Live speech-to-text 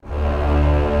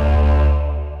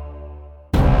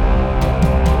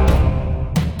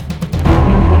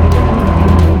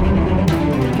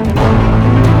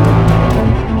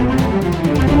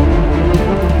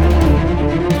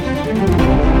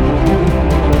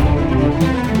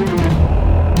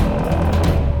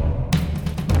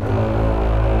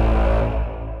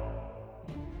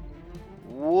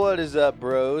is up,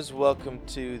 bros? Welcome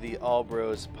to the All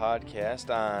Bros podcast.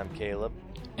 I'm Caleb.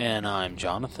 And I'm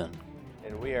Jonathan.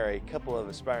 And we are a couple of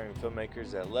aspiring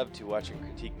filmmakers that love to watch and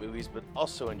critique movies, but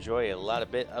also enjoy a lot of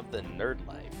bit of the nerd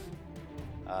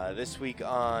life. This week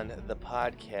on the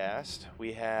podcast,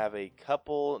 we have a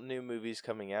couple new movies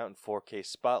coming out in 4K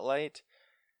Spotlight.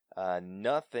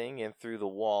 Nothing and Through the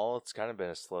Wall. It's kind of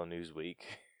been a slow news week.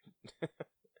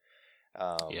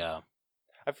 Yeah.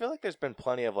 I feel like there's been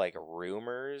plenty of like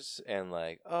rumors and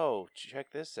like, oh,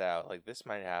 check this out, like this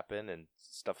might happen and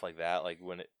stuff like that, like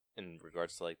when it in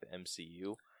regards to like the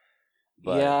MCU.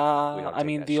 But yeah, we don't I take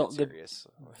mean that the shit serious.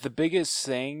 the biggest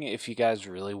thing, if you guys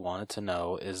really wanted to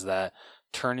know, is that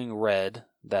Turning Red,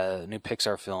 the new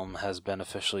Pixar film, has been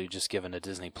officially just given a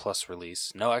Disney Plus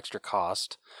release, no extra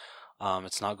cost.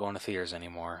 It's not going to theaters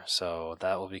anymore, so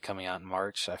that will be coming out in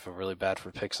March. I feel really bad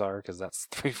for Pixar because that's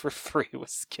 3 for 3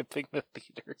 with skipping the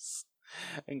theaters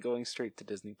and going straight to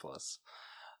Disney Plus.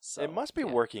 So It must be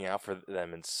working out for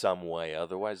them in some way,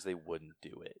 otherwise they wouldn't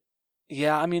do it.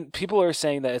 Yeah, I mean, people are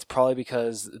saying that it's probably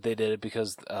because they did it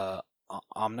because was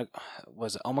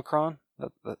it Omicron?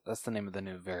 That's the name of the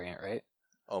new variant, right?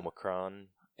 Omicron.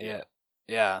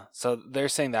 Yeah. So they're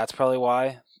saying that's probably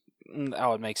why. That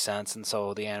would make sense, and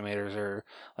so the animators are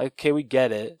like, okay, we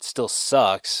get it. It still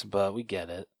sucks, but we get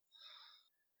it.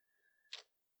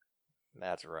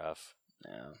 That's rough.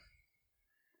 Yeah.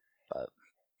 But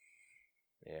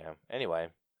yeah. Anyway,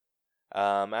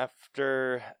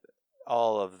 after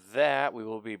all of that, we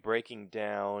will be breaking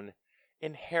down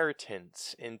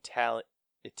Inheritance in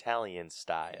Italian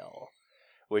Style,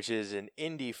 which is an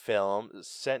indie film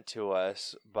sent to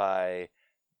us by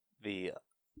the...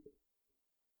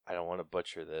 I don't want to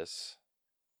butcher this.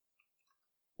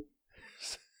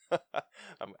 I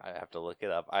have to look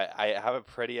it up. I have a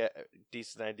pretty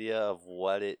decent idea of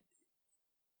what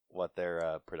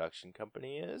their production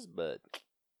company is, but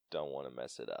don't want to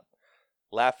mess it up.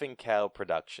 Laughing Cow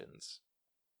Productions.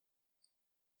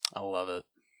 I love it.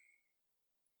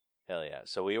 Hell yeah!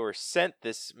 So we were sent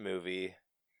this movie,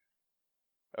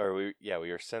 we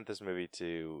were sent this movie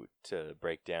to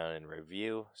break down and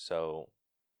review. So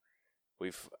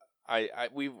we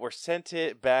were sent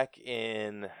it back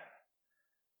in.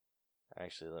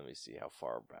 Actually, let me see how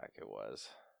far back it was.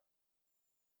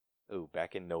 Ooh,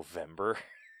 back in November.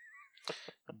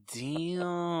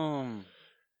 Damn.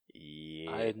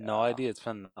 Yeah. I had no idea it's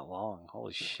been that long.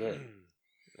 Holy shit.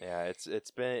 Yeah,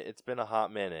 it's been a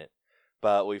hot minute,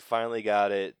 but we finally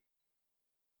got it.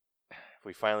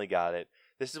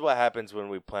 This is what happens when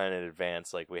we plan in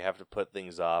advance. Like, we have to put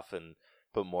things off and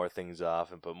put more things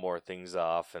off and put more things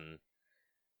off, and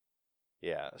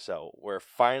yeah, so we're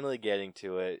finally getting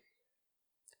to it.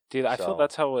 Dude, I feel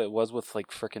that's how it was with like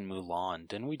frickin' Mulan.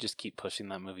 Didn't we just keep pushing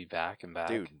that movie back and back?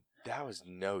 Dude, that was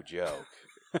no joke.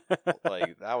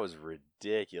 Like, that was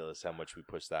ridiculous how much we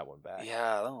pushed that one back.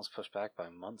 Yeah, that was pushed back by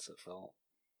months, it felt.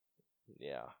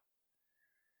 Yeah.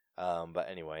 But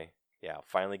anyway, yeah,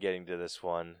 finally getting to this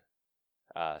one.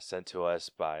 Sent to us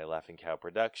by Laughing Cow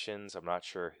Productions. I'm not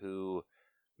sure who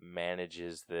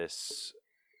manages this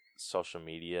social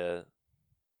media.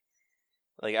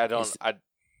 Like,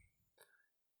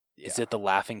 Is it the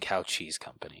Laughing Cow Cheese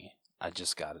Company? I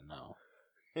just gotta know.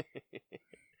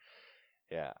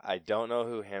 Yeah, I don't know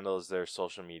who handles their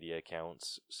social media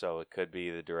accounts, so it could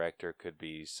be the director, could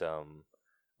be some,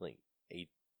 like,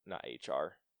 not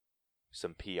HR,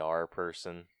 some PR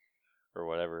person, or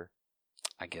whatever.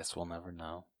 I guess we'll never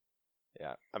know.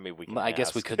 Yeah, I mean, we can I ask.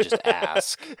 guess we could just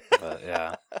ask, but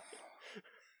yeah.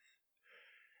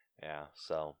 Yeah,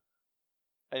 so,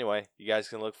 anyway, you guys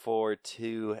can look forward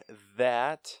to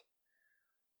that.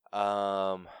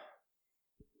 But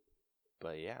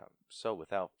yeah, so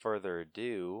without further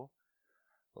ado,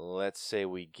 let's say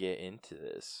we get into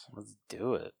this. Let's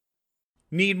do it.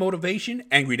 Need motivation?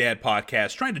 Angry Dad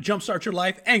Podcast. Trying to jumpstart your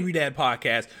life? Angry Dad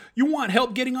Podcast. You want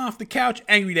help getting off the couch?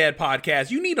 Angry Dad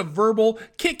Podcast. You need a verbal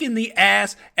kick in the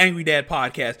ass? Angry Dad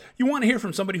Podcast. You want to hear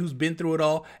from somebody who's been through it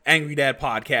all? Angry Dad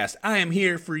Podcast. I am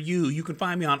here for you. You can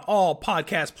find me on all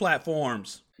podcast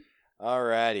platforms.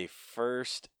 Alrighty,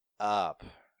 first up,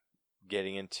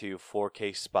 getting into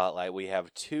 4K Spotlight, we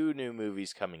have 2 new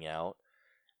movies coming out.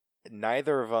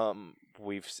 Neither of them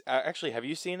actually, have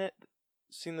you seen it?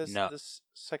 Seen this No. This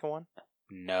second one?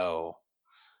 No.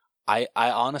 I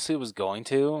honestly was going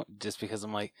to, just because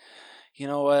I'm like, you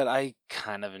know what, I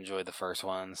kind of enjoyed the first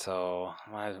one, so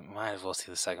might as well see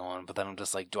the second one. But then I'm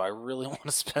just like, do I really want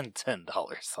to spend $10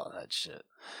 on that shit?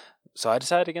 So I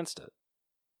decided against it.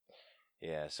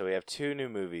 Yeah, so we have 2 new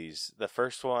movies. The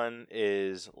first one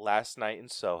is Last Night in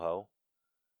Soho,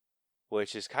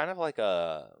 which is kind of like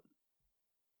a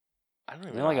I don't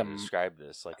even mean, know like how a to m- describe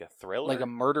this. Like a thriller? Like a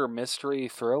murder mystery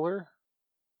thriller.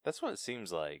 That's what it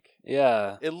seems like.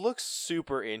 Yeah, It looks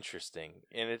super interesting,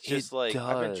 and it's just it like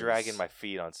I've been dragging does. my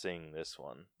feet on seeing this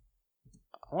one.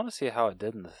 I want to see how it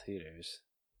did in the theaters.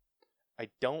 I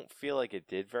don't feel like it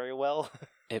did very well.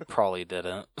 It probably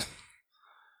didn't.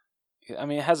 I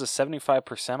mean, it has a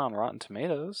 75% on Rotten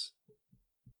Tomatoes.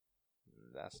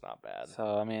 That's not bad.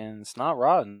 So, I mean, it's not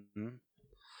rotten.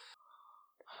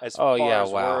 As Oh, far yeah, as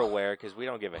wow. we're aware, because we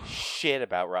don't give a shit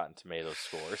about Rotten Tomatoes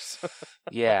scores.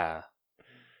 Yeah.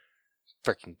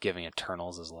 Freaking giving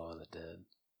Eternals as low as it did.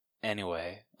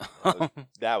 Anyway.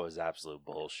 That was absolute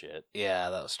bullshit. Yeah,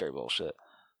 that was straight bullshit.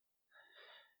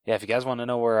 Yeah, if you guys want to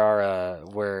know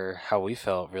where how we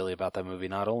felt really about that movie,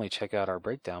 not only check out our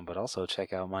breakdown, but also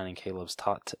check out mine and Caleb's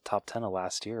top 10 of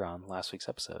last year on last week's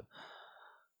episode.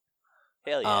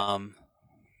 Hell yeah.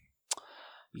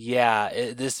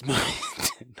 Yeah, this movie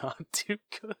did not do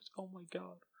good. Oh my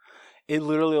god. It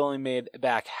literally only made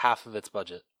back half of its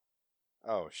budget.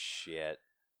 Oh shit.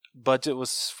 Budget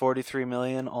was 43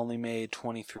 million, only made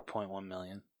 23.1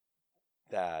 million.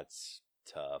 That's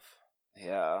tough.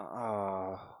 Yeah,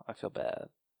 I feel bad.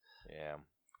 Yeah.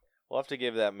 We'll have to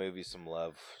give that movie some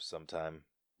love sometime.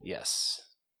 Yes.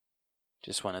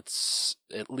 Just when it's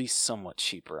at least somewhat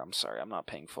cheaper. I'm sorry, I'm not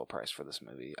paying full price for this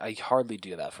movie. I hardly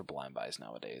do that for blind buys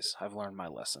nowadays. I've learned my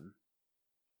lesson.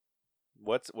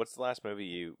 What's the last movie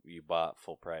you bought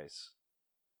full price?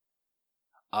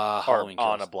 Halloween or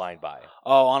on Kills. a blind buy?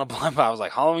 Oh, on a blind buy. I was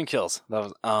like, Halloween Kills.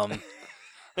 That was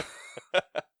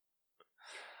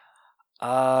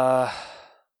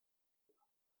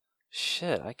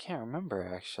shit, I can't remember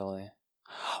actually.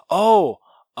 Oh,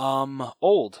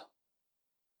 Old.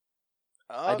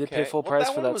 I did pay full price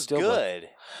for that was steelbook. good.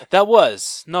 That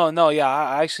was. No, yeah,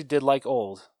 I actually did like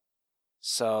Old.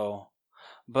 So,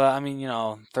 but I mean,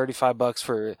 $35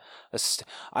 for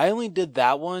I only did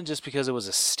that one just because it was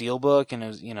a steelbook and it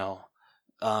was,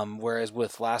 whereas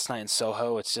with Last Night in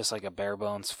Soho, it's just like a bare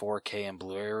bones 4K and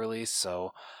Blu-ray release,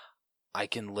 so I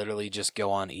can literally just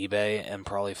go on eBay and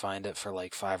probably find it for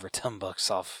like $5 or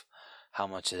 $10 off how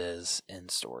much it is in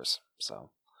stores.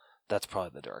 So that's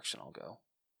probably the direction I'll go.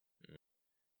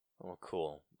 Oh,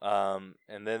 cool.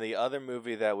 And then the other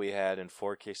movie that we had in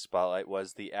 4K Spotlight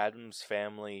was The Addams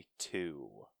Family 2.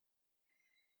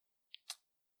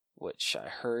 Which I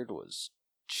heard was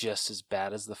just as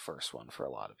bad as the first one for a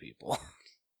lot of people.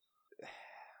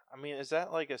 I mean, is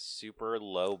that like a super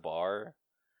low bar?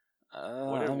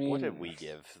 What did we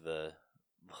give the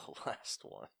last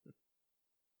one? I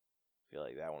feel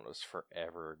like that one was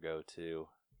forever ago too.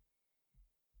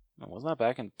 Wasn't that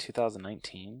back in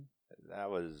 2019? That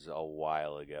was a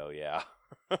while ago, yeah.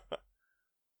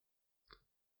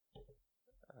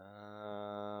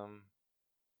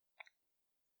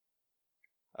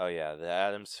 Oh yeah, the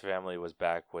Addams Family was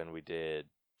back when we did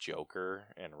Joker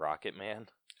and Rocket Man.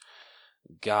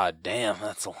 God damn,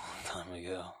 that's a long time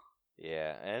ago.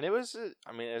 Yeah, and it was it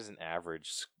was an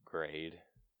average grade.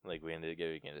 Like, we ended up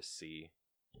giving it a C.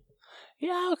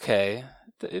 Yeah, okay.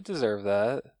 It deserved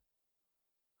that.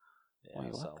 Yeah,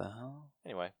 Wait, what the hell?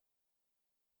 Anyway.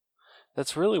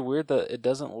 That's really weird that it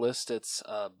doesn't list its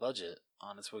budget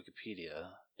on its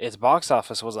Wikipedia. Its box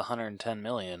office was 110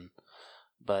 million,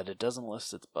 but it doesn't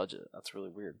list its budget. That's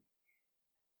really weird.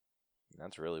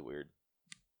 That's really weird.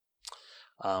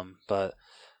 But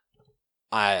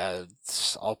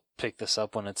I'll pick this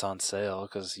up when it's on sale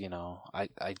because I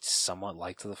somewhat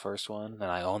liked the first one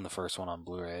and I own the first one on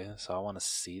Blu-ray, so I want to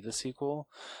see the sequel,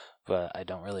 but I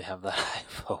don't really have that high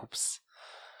of hopes.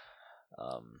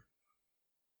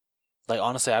 Like,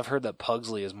 honestly, I've heard that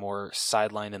Pugsley is more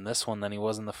sidelined in this one than he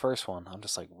was in the first one. I'm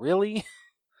just like, really?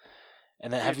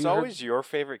 And then It's always your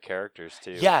favorite characters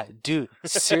too. Yeah, dude.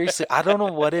 Seriously, I don't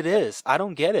know what it is. I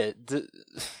don't get it. The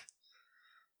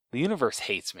universe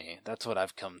hates me. That's what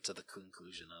I've come to the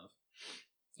conclusion of.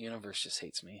 The universe just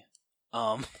hates me.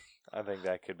 I think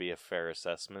that could be a fair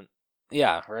assessment.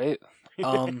 Yeah, right?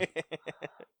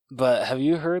 But have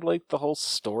you heard like the whole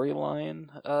storyline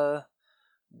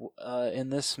in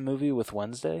this movie with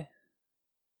Wednesday?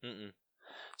 Mm-mm.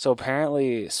 So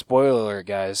apparently, spoiler alert,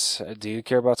 guys. Do you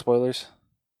care about spoilers?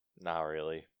 Not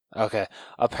really. Okay.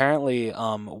 Apparently,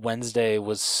 Wednesday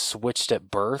was switched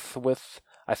at birth with.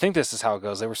 I think this is how it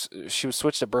goes. She was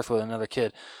switched at birth with another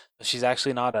kid. She's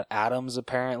actually not an Addams,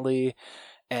 apparently,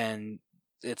 and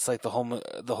it's like the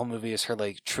whole movie is her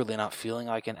like truly not feeling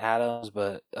like an Addams,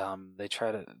 but they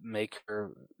try to make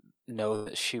her know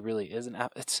that she really is an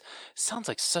Addams. It sounds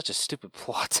like such a stupid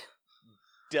plot.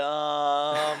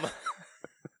 Dumb.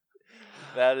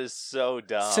 That is so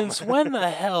dumb. Since when the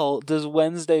hell does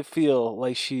Wednesday feel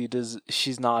like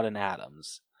she's not an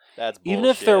Addams? That's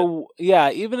bullshit.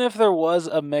 Even if there was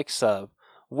a mix-up,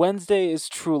 Wednesday is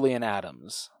truly an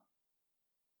Addams.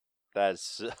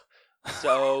 That's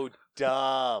so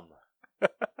dumb. Be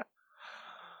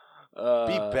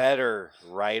better,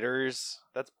 writers.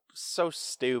 That's so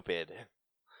stupid.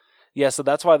 Yeah, so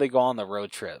that's why they go on the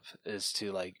road trip, is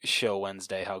to like show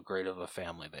Wednesday how great of a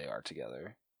family they are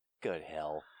together. Good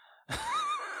hell. I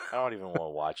don't even want to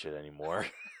watch it anymore.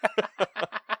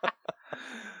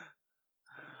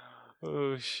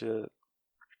 Oh shit.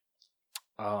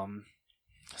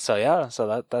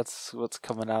 So that's what's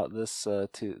coming out this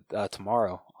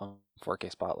tomorrow on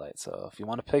 4K Spotlight. So if you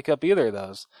want to pick up either of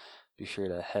those, be sure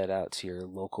to head out to your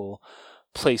local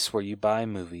place where you buy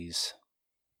movies.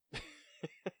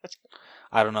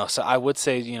 I don't know. So I would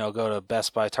say, go to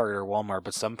Best Buy, Target, or Walmart,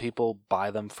 but some people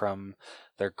buy them from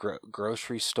their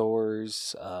grocery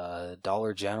stores,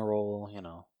 Dollar General,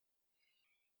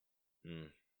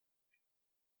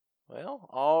 Well,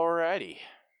 alrighty.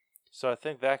 So I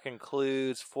think that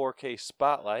concludes 4K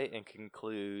Spotlight and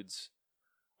concludes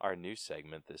our new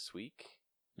segment this week.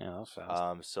 Yeah, that was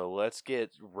fast. So let's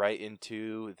get right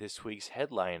into this week's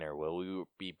headliner, where we will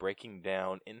be breaking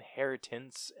down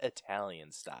Inheritance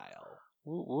Italian Style.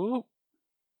 Woo woo.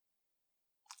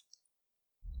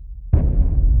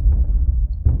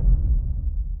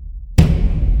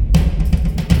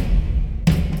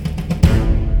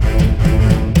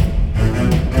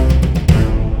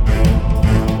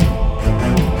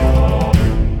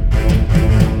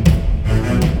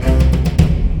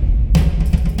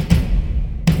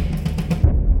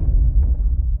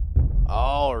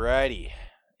 Alrighty.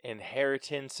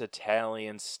 Inheritance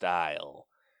Italian Style.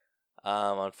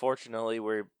 Unfortunately,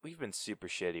 we've been super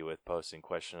shitty with posting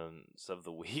questions of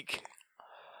the week.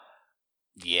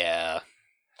 Yeah.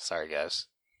 Sorry, guys.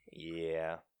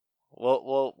 Yeah.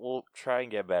 We'll try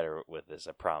and get better with this,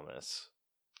 I promise.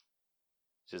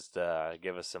 Just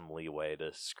give us some leeway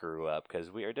to screw up,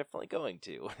 because we are definitely going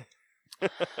to.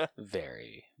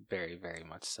 Very, very, very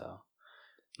much so.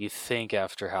 You think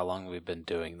after how long we've been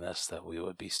doing this that we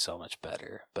would be so much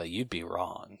better, but you'd be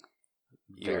wrong.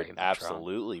 You would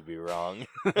absolutely be wrong.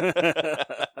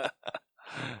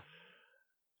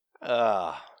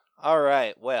 All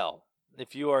right. Well,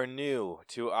 if you are new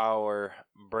to our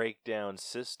breakdown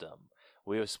system,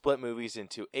 we have split movies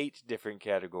into 8 different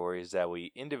categories that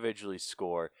we individually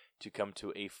score to come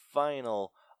to a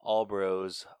final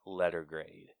Allbros letter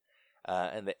grade.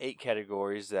 And the 8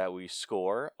 categories that we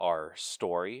score are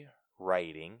story,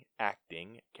 writing,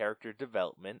 acting, character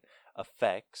development,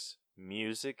 effects,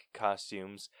 music,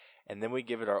 costumes, and then we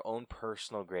give it our own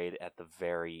personal grade at the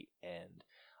very end.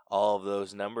 All of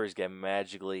those numbers get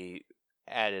magically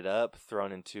added up,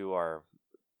 thrown into our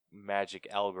magic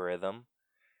algorithm,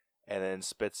 and then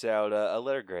spits out a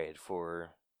letter grade for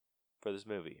this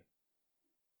movie.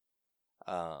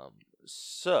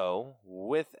 So,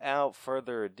 without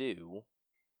further ado,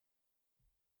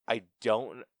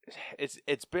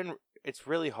 it's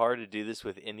really hard to do this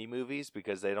with indie movies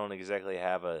because they don't exactly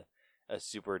have a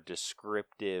super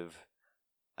descriptive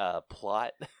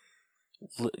plot.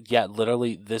 Yeah,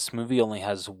 literally, this movie only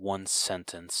has one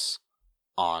sentence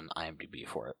on IMDb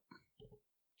for it.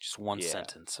 Just one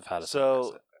sentence of how to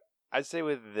summarize it. I'd say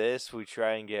with this, we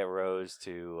try and get Rose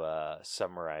to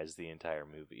summarize the entire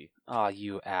movie. Aw,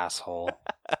 you asshole.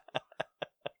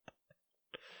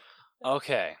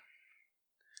 Okay.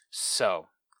 So,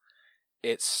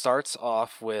 it starts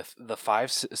off with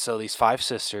these 5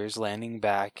 sisters landing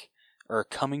back, or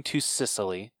coming to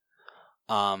Sicily,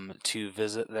 to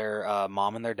visit their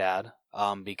mom and their dad,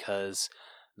 because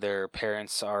their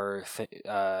parents are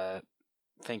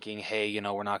thinking, hey,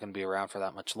 we're not going to be around for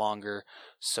that much longer,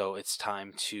 so it's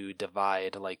time to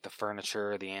divide like the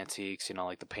furniture, the antiques,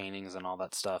 like the paintings and all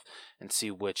that stuff, and see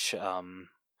which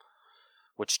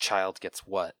child gets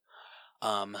what.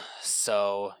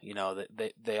 So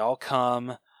they all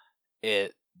come.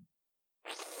 It,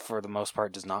 for the most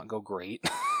part, does not go great,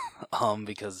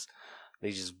 because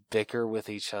they just bicker with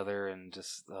each other and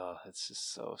just it's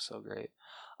just so great.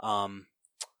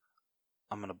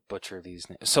 I'm gonna butcher these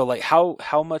names. So, like,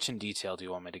 how much in detail do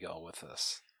you want me to go with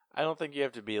this? I don't think you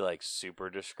have to be like super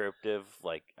descriptive.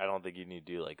 Like, I don't think you need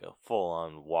to do like a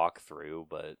full-on walkthrough,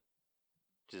 but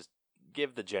just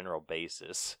give the general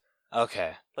basis.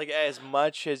 Okay. Like, as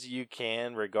much as you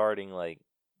can regarding like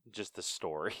just the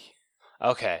story.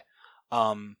 Okay.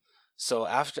 So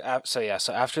after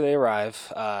they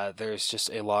arrive, there's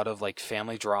just a lot of like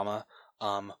family drama.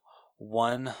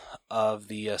 One of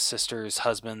the sisters'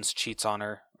 husbands cheats on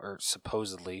her, or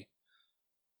supposedly.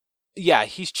 Yeah,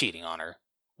 he's cheating on her.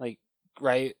 Like,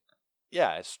 right?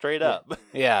 Yeah, straight Yeah. up.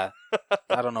 Yeah.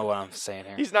 I don't know what I'm saying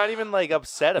here. He's not even like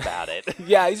upset about it.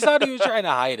 Yeah, he's not even trying to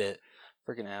hide it.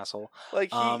 Freaking asshole.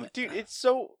 Like dude, it's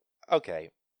so okay.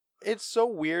 It's so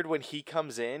weird when he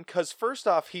comes in because first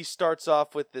off, he starts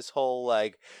off with this whole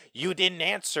like, "You didn't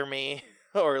answer me,"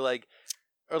 or Yeah,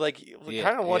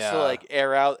 kind of wants to yeah. like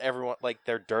air out everyone like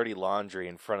their dirty laundry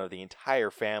in front of the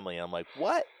entire family. I'm like,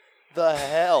 what the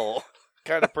hell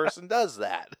kind of person does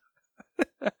that?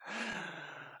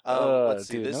 Let's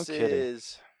see. Dude, This no kidding.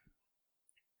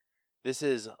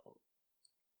 is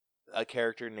a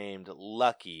character named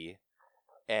Lucky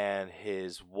and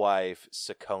his wife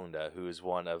Seconda, who is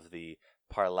one of the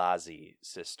Parlazi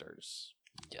sisters.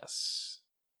 Yes.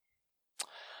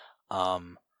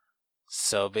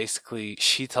 So basically,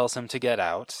 she tells him to get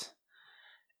out.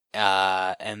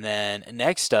 And then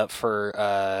next up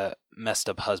for messed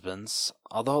up husbands,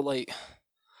 although like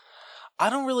I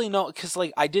don't really know because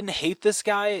like I didn't hate this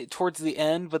guy towards the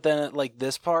end, but then at like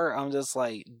this part, I'm just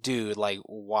like, dude, like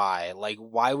why? Like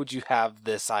why would you have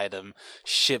this item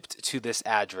shipped to this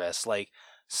address? Like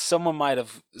someone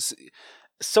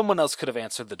else could have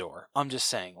answered the door. I'm just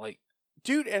saying, like.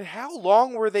 Dude, and how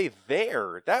long were they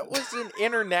there? That was an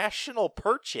international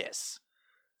purchase.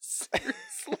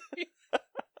 Seriously.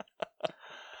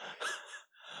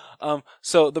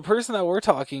 So the person that we're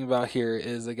talking about here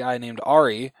is a guy named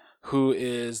Ari, who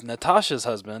is Natasha's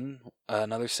husband,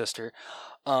 another sister.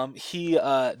 He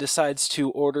decides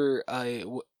to order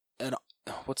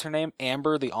what's her name?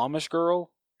 Amber, the Amish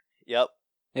girl. Yep.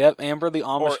 Yep, Amber, the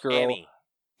Amish girl.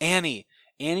 Annie,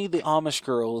 the Amish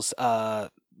girl's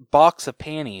box of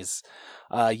panties,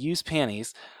 used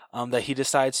panties, that he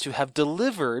decides to have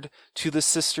delivered to the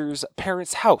sister's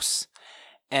parents' house,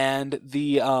 and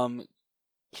the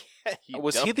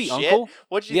was he the uncle?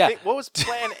 What'd you think? What was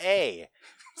Plan A?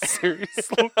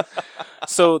 Seriously.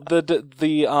 So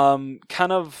the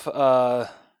kind of I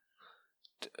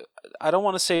don't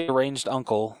want to say arranged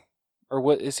uncle, or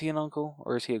what is he an uncle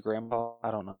or is he a grandpa?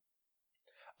 I don't know.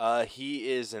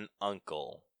 He is an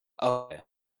uncle. Okay.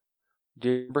 Do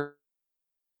you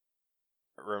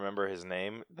remember his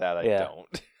name? That I Yeah.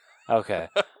 don't. Okay.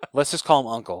 Let's just call him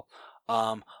Uncle.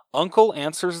 Uncle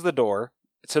answers the door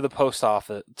to the post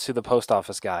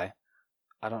office guy.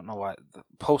 I don't know why, the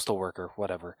postal worker,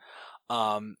 whatever.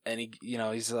 And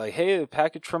he's like, "Hey, a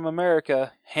package from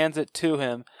America." Hands it to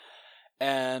him,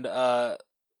 and God,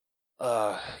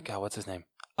 what's his name?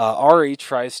 Ari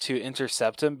tries to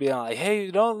intercept him, being like,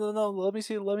 "Hey, no, let me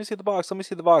see the box,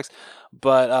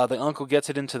 But the uncle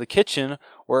gets it into the kitchen,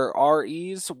 where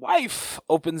Ri's wife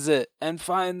opens it and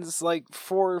finds like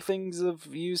 4 things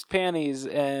of used panties,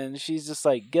 and she's just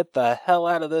like, "Get the hell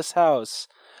out of this house!"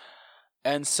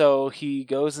 And so he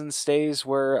goes and stays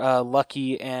where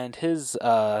Lucky and his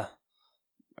I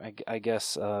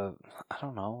guess I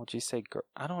don't know. Would you say?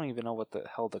 I don't even know what the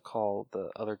hell to call the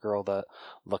other girl that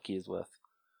Lucky is with.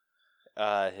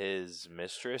 His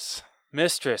mistress.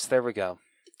 Mistress, there we go.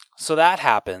 So that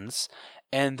happens,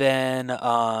 and then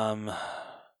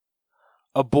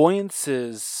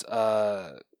Aboyance's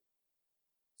God,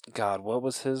 what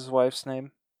was his wife's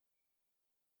name?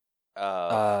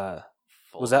 Was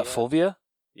that Fulvia?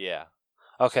 Yeah.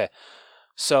 Okay.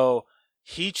 So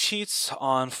he cheats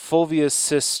on Fulvia's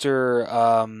sister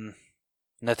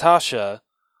Natasha,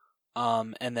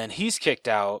 and then he's kicked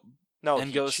out. No,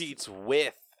 and he cheats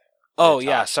with Oh, Natasha.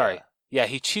 yeah, sorry. Yeah,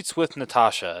 he cheats with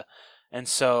Natasha. And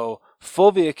so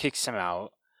Fulvia kicks him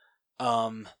out.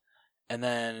 And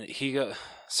then he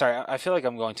sorry, I feel like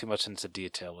I'm going too much into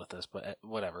detail with this, but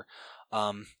whatever.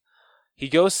 He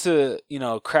goes to,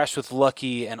 crash with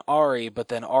Lucky and Ari, but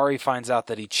then Ari finds out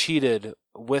that he cheated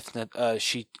with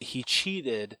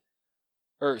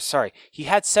he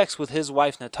had sex with his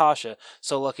wife Natasha,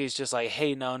 so Lucky's just like,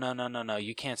 "Hey, no,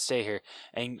 you can't stay here,"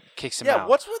 and kicks him out. Yeah,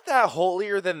 what's with that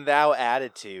holier than thou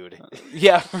attitude?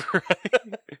 Yeah,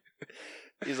 right.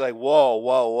 He's like,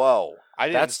 whoa. I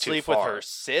didn't That's too sleep with far. her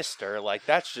sister. Like,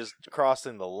 that's just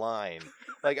crossing the line.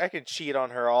 Like, I can cheat on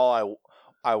her all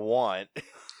I want.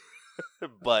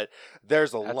 But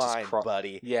there's a line,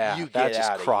 buddy. Yeah, you that get just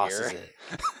out of crosses here.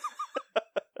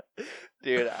 it.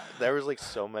 Dude, there was like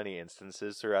so many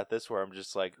instances throughout this where I'm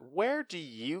just like, where do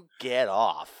you get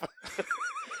off?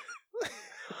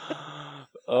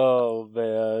 Oh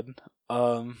man.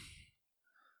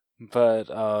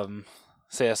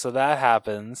 So that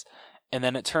happens, and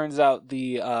then it turns out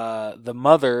the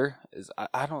mother is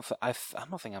I don't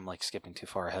think I'm like skipping too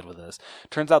far ahead with this.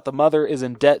 Turns out the mother is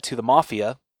in debt to the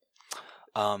mafia.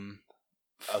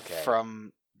 Okay.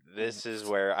 This is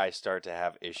where I start to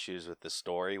have issues with the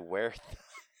story. Where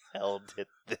hell did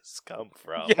this come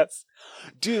from? Yes,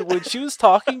 dude. When she was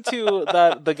talking to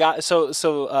the guy,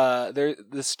 there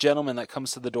this gentleman that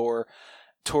comes to the door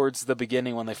towards the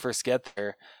beginning when they first get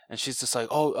there, and she's just like,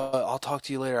 "Oh, I'll talk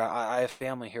to you later. I have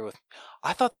family here with me."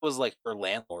 I thought it was like her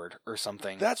landlord or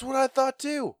something. That's what I thought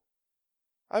too.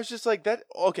 I was just like, that.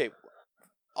 Okay,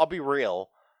 I'll be real.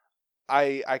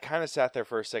 I kind of sat there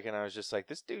for a second. I was just like,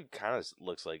 this dude kind of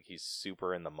looks like he's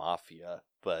super in the mafia,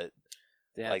 but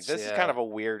like this is kind of a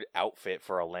weird outfit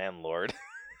for a landlord.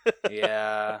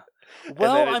 Yeah.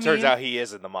 Well, and then it turns out he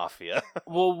is in the mafia.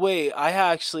 Well, wait, I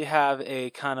actually have a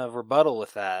kind of rebuttal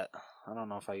with that. I don't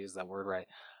know if I used that word right.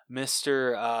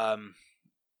 Mr.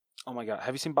 Oh my God,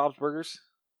 have you seen Bob's Burgers?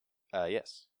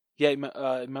 Yes. Yeah,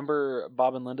 remember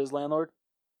Bob and Linda's landlord?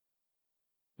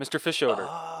 Mr. Fischoeder.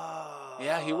 Oh,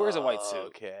 yeah, he wears a white suit.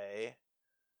 Okay.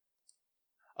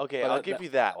 Okay, But I'll give you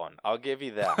that one. I'll give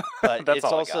you that. But That's it's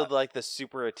all I also got. like the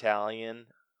super Italian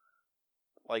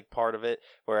like part of it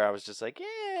where I was just like,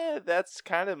 yeah, that's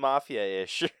kind of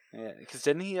mafia-ish. Yeah, because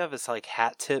didn't he have his like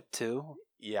hat tip too?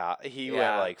 Yeah, he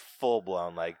Yeah. went like full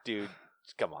blown like, dude,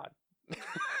 come on.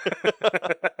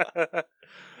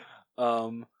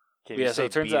 Can you Yeah, so say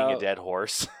it turns beating a out- dead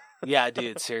horse? Yeah,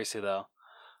 dude, seriously though.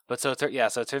 But so it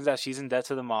turns out she's in debt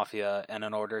to the mafia, and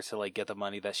in order to like get the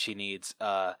money that she needs,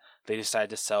 they decide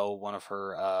to sell one of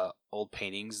her old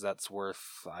paintings that's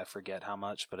worth, I forget how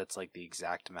much, but it's like the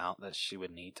exact amount that she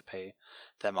would need to pay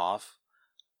them off.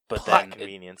 But Plot then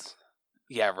convenience.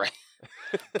 yeah, right.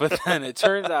 But then it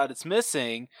turns out it's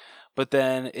missing. But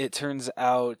then it turns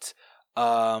out,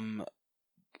 oh,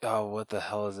 what the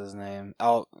hell is his name?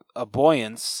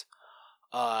 Boyance,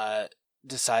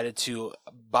 decided to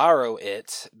borrow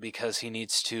it because he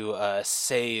needs to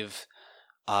save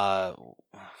one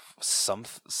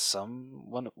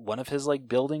of his like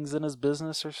buildings in his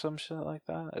business or some shit like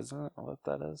that. Isn't it what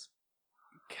that is?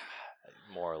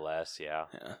 More or less, yeah.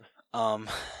 Yeah.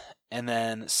 And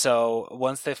then so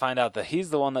once they find out that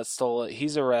he's the one that stole it,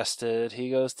 he's arrested.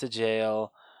 He goes to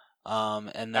jail. And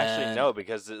then Actually, no,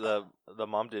 because the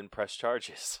mom didn't press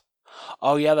charges.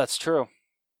 Oh yeah, that's true.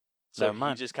 So Never he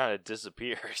mind. just kind of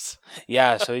disappears.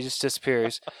 Yeah, so he just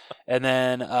disappears. And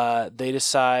then they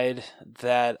decide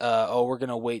that we're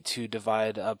gonna wait to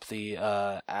divide up the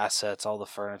assets, all the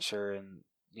furniture, and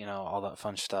all that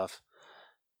fun stuff.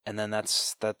 And then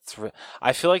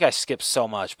I feel like I skipped so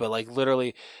much, but like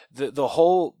literally, the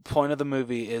whole point of the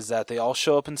movie is that they all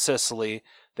show up in Sicily.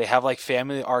 They have like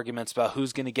family arguments about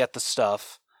who's gonna get the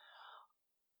stuff.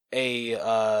 It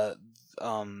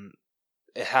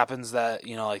happens that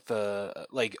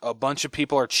like a bunch of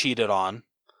people are cheated on.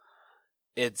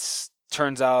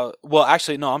 Turns out, well,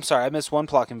 actually, no, I'm sorry, I missed one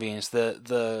plot convenience.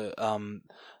 The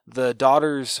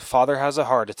daughter's father has a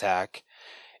heart attack.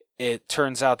 It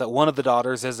turns out that one of the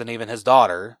daughters isn't even his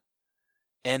daughter,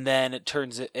 and then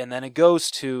it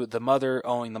goes to the mother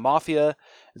owing the mafia.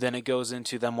 Then it goes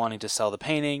into them wanting to sell the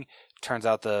painting. Turns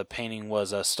out the painting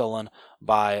was stolen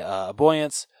by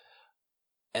Boyance.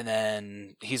 And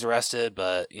then he's arrested,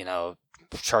 but,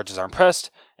 charges aren't pressed.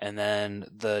 And then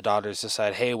the daughters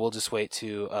decide, hey, we'll just wait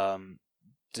to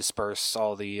disperse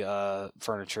all the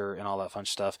furniture and all that fun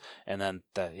stuff. And then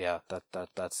that's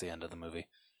the end of the movie.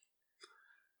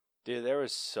 Dude, there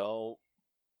was so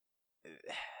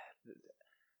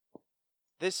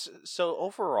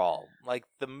overall, like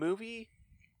the movie,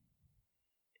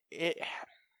 it's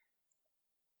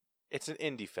an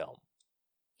indie film.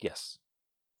 Yes.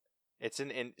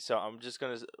 So I'm just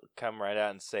going to come right out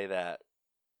and say that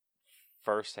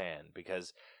firsthand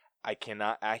because I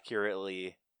cannot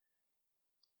accurately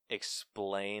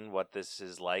explain what this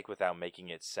is like without making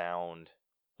it sound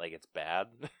like it's bad.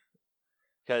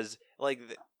 Because like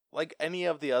any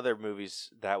of the other movies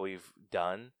that we've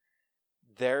done,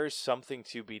 there's something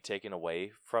to be taken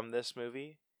away from this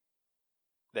movie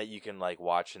that you can like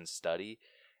watch and study,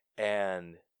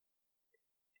 and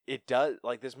it does,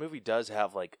 like, this movie does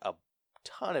have like a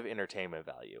ton of entertainment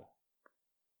value,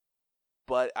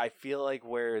 but I feel like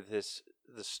where the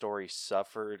story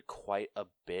suffered quite a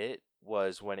bit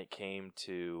was when it came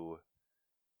to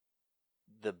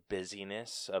the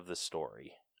busyness of the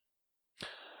story.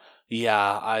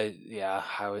 Yeah, I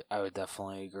would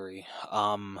definitely agree.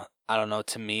 I don't know.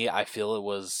 To me, I feel it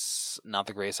was not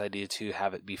the greatest idea to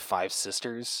have it be 5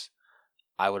 sisters.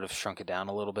 I would have shrunk it down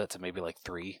a little bit to maybe like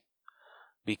 3,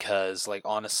 because like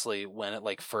honestly, when it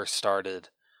like first started,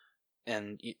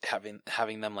 and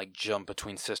having them like jump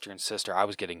between sister and sister, I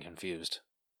was getting confused.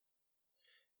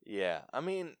 Yeah, I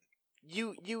mean,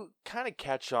 you kind of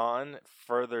catch on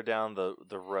further down the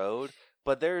road,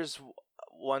 but there's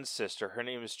one sister, her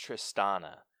name is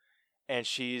Tristana, and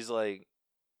she's like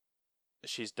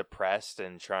she's depressed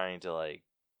and trying to like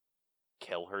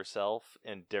kill herself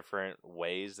in different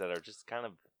ways that are just kind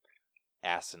of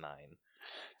asinine.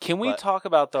 Can we But- talk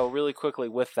about, though, really quickly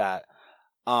with that?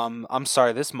 I'm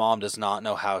sorry, this mom does not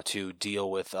know how to deal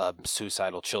with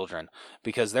suicidal children,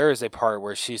 because there is a part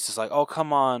where she's just like, "Oh,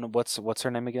 come on, what's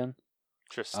her name again?"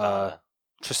 Tristana.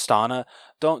 Tristana.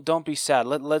 Don't be sad.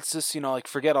 Let's just, like,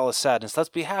 forget all the sadness. Let's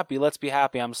be happy.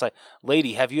 I'm just like,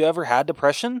 lady, have you ever had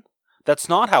depression? That's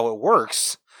not how it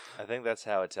works. I think that's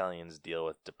how Italians deal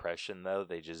with depression, though.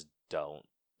 They just don't.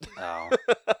 Oh.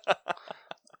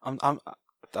 I'm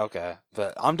okay,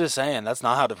 but I'm just saying that's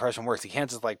not how depression works. You can't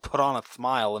just like put on a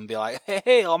smile and be like,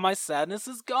 "Hey, all my sadness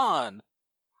is gone."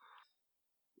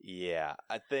 Yeah,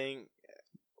 I think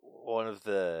one of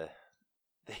the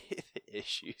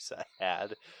issues I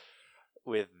had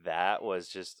with that was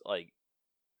just like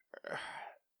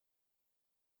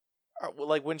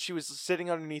when she was sitting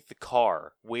underneath the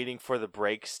car waiting for the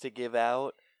brakes to give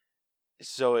out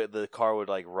so the car would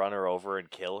like run her over and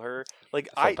kill her. Like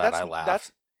I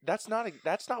laughed. that's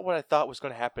not what I thought was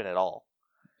going to happen at all.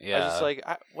 Yeah. I was just like,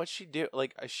 what's she do?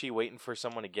 Like, is she waiting for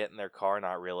someone to get in their car and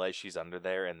not realize she's under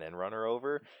there and then run her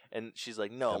over? And she's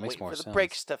like, no, I'm waiting for the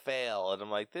brakes to fail. And I'm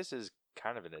like, this is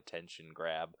kind of an attention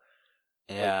grab.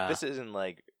 Yeah. Like, this isn't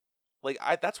like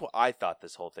that's what I thought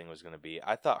this whole thing was going to be.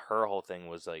 I thought her whole thing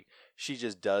was like, she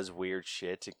just does weird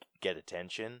shit to get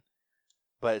attention.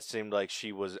 But it seemed like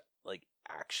she was like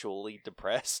actually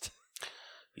depressed.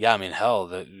 Yeah, I mean,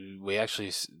 hell, we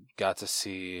actually got to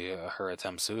see her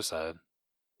attempt suicide.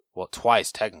 Well,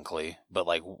 twice technically, but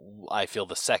like I feel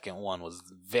the second one was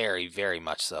very, very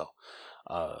much so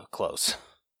close.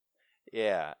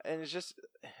 Yeah, and it's just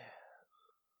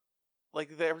like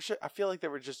I feel like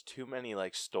there were just too many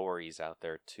like stories out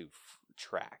there to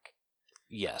track.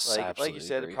 Yes, like you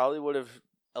said, it probably would have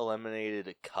eliminated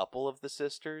a couple of the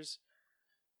sisters.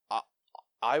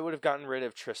 I would have gotten rid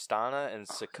of Tristana and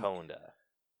Seconda.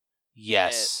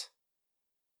 Yes.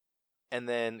 And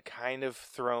then kind of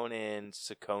thrown in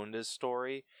Seconda's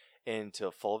story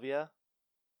into Fulvia.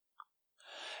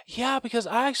 Yeah, because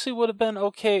I actually would have been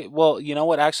okay. Well, you know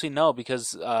what? Actually, no,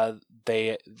 because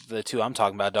the two I'm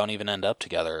talking about don't even end up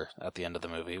together at the end of the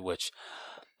movie. Which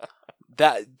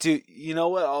you know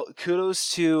what?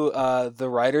 Kudos to the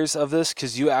writers of this,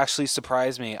 because you actually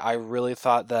surprised me. I really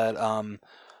thought that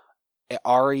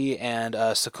Ari and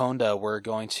Seconda were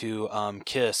going to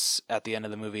kiss at the end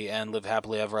of the movie and live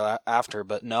happily ever after,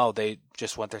 but no, they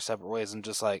just went their separate ways. And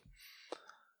just like,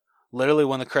 literally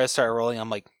when the credits started rolling, I'm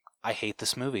like, I hate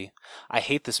this movie. I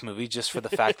hate this movie just for the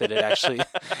fact that it actually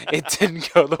it didn't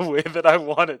go the way that I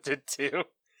wanted it to.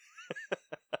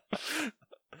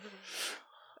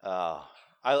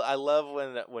 I love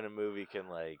when a movie can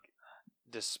like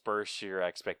disperse your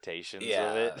expectations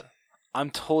of it. I'm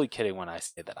totally kidding when I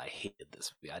say that I hated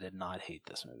this movie. I did not hate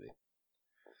this movie.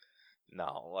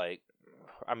 No, like,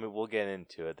 I mean, we'll get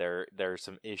into it. There are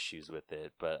some issues with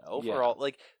it, but overall,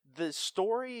 like, the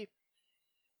story,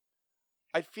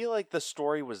 I feel like the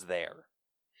story was there.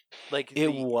 Like, it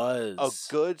was a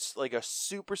good, like, a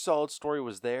super solid story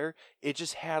was there. It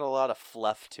just had a lot of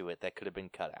fluff to it that could have been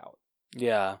cut out.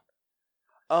 Yeah.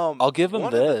 I'll give him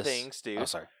one this. One of the things, dude. Oh,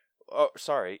 sorry. Oh,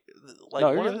 sorry.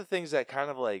 Like, one of the things that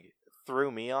kind of, like,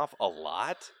 threw me off a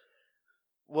lot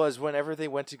was whenever they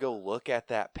went to go look at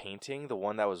that painting, the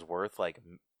one that was worth like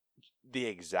the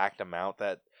exact amount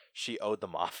that she owed the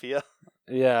mafia.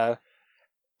 Yeah.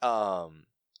 What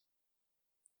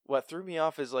threw me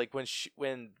off is like when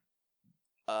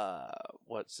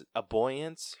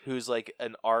Aboyance, who's like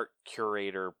an art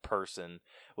curator person,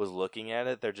 was looking at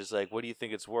it, they're just like, what do you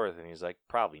think it's worth? And he's like,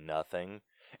 probably nothing.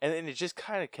 And then it just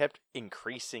kind of kept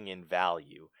increasing in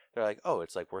value. They're like, oh,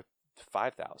 it's like worth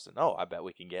 5,000. Oh, I bet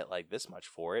we can get like this much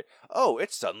for it. Oh,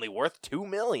 it's suddenly worth 2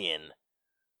 million.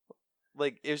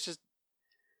 Like, it was just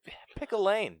pick a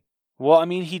lane. Well, I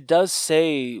mean, he does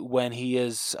say when he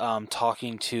is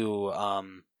talking to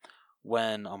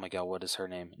when, oh my god, what is her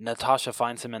name? Natasha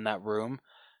finds him in that room.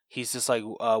 He's just like,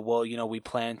 well, we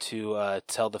plan to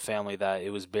tell the family that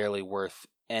it was barely worth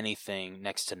anything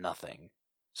next to nothing.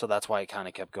 So that's why it kind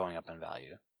of kept going up in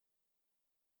value.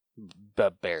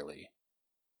 But barely.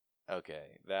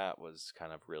 Okay, that was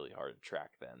kind of really hard to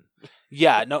track then.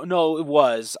 Yeah, no, it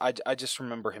was. I just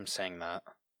remember him saying that.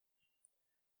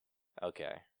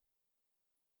 Okay.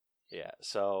 Yeah,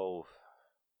 so...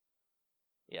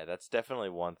 Yeah, that's definitely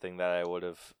one thing that I would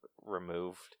have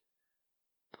removed.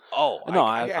 Oh, no,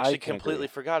 I actually completely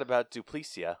forgot about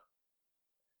Duplicia.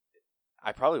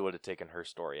 I probably would have taken her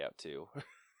story out too.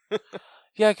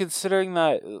 Yeah, considering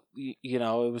that, it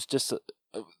was just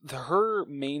her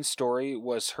main story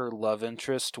was her love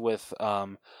interest with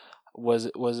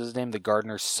was his name the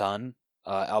gardener's son,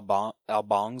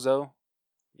 Albonzo.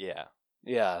 Yeah.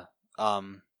 Yeah.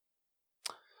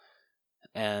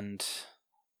 And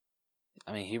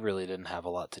I mean, he really didn't have a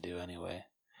lot to do anyway.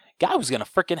 Guy was gonna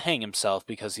frickin' hang himself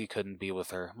because he couldn't be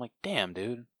with her. I'm like, damn,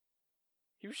 dude.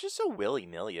 He was just so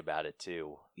willy-nilly about it,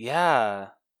 too. Yeah.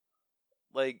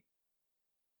 Like,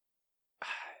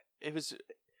 it was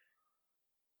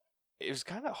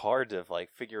kind of hard to,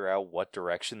 like, figure out what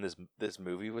direction this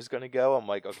movie was going to go. I'm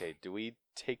like, okay, do we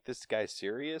take this guy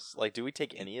serious? Like, do we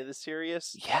take any of this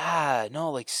serious? Yeah,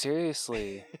 no, like,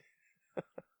 seriously.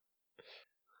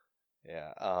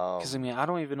 Yeah. Because, I mean, I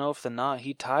don't even know if the knot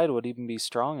he tied would even be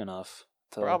strong enough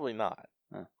to... Probably not.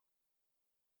 Huh.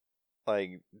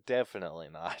 Like, definitely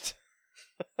not.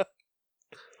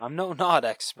 I'm no knot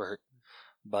expert,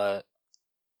 but...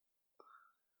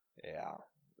 Yeah.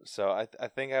 So I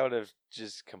think I would have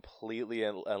just completely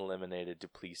eliminated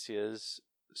Duplicia's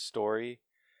story,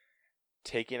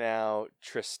 taken out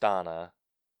Tristana,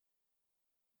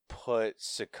 put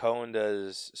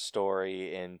Seconda's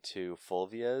story into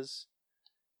Fulvia's,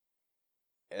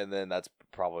 and then that's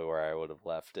probably where I would have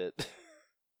left it.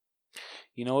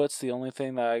 You know what's the only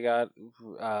thing that I got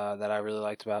that I really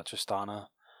liked about Tristana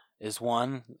is,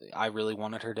 one, I really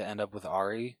wanted her to end up with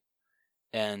Ari,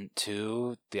 and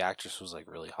two, the actress was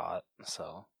like really hot.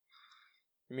 So,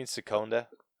 You mean Seconda?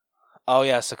 oh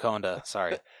yeah, Seconda.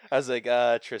 Sorry. I was like,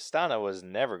 Tristana was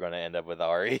never going to end up with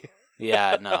Ari.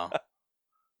 Yeah, no.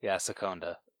 Yeah,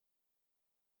 Seconda.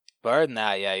 But other than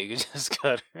that, yeah, you could just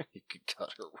cut her. You could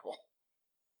cut her role.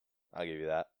 I'll give you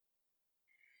that.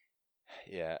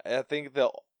 Yeah, I think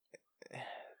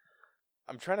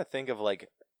I'm trying to think of like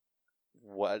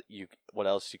what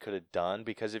else you could have done,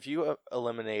 because if you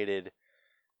eliminated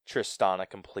Tristana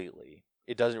completely,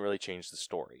 it doesn't really change the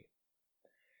story.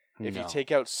 If you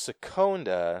take out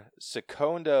Seconda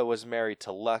was married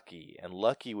to Lucky, and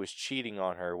Lucky was cheating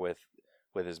on her with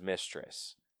his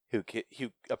mistress, who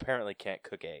apparently can't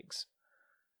cook eggs.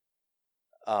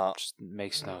 Just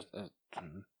makes no.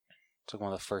 It's like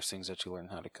one of the first things that you learn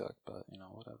how to cook, but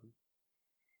whatever.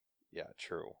 Yeah,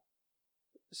 true.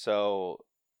 So,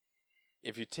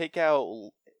 if you take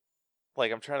out,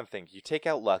 like, I'm trying to think, you take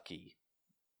out Lucky,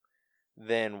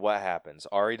 then what happens?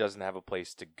 Ari doesn't have a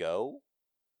place to go?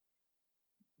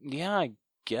 Yeah, I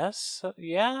guess.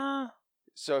 Yeah.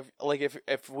 So,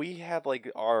 if we had,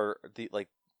 like,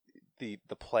 the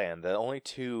plan, the only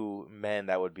two men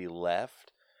that would be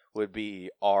left would be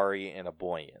Ari and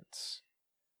Aboyance.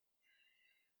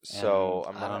 So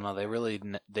I don't know. They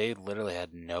literally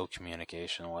had no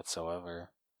communication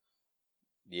whatsoever.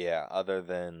 Yeah, other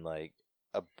than like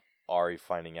Ari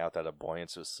finding out that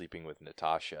Aboyance was sleeping with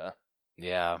Natasha.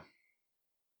 Yeah.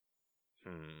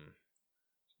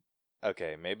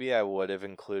 Okay, maybe I would have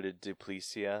included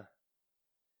Duplicia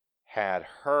had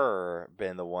her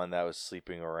been the one that was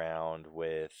sleeping around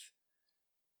with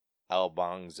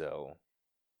Albonzo,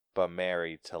 but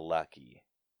married to Lucky.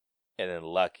 And then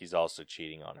Lucky's also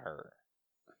cheating on her.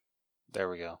 There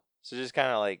we go. So just kind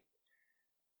of like,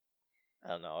 I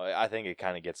don't know. I think it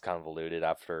kind of gets convoluted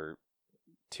after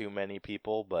too many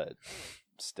people, but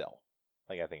still,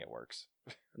 like, I think it works.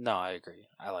 No, I agree.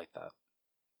 I like that.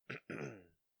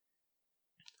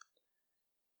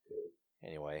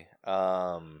 Anyway,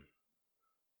 trying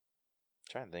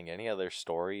to think, any other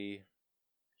story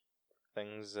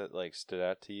things that like stood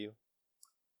out to you?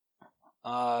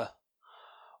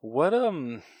 What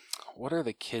are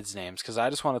the kids' names? Because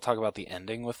I just want to talk about the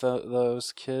ending with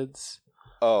those kids.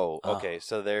 Oh, okay.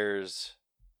 So there's.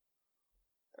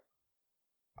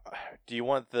 Do you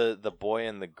want the boy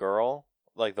and the girl,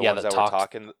 like the ones that were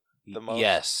talking the most?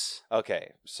 Yes.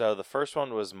 Okay, so the first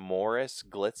one was Morris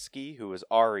Glitsky, who was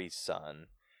Ari's son,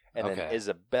 and then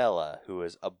Isabella, who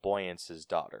is Aboyance's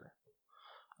daughter.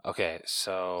 Okay,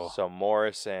 so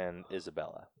Morris and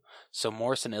Isabella. So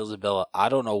Morris and Isabella, I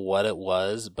don't know what it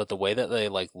was, but the way that they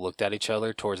like looked at each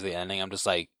other towards the ending, I'm just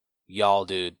like, y'all,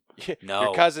 dude, no,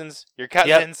 Your cousins. Yep.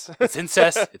 It's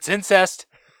incest. It's incest.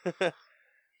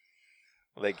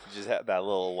 Like, you just have that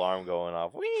little alarm going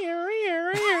off.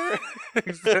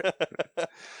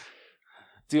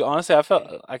 Dude, honestly,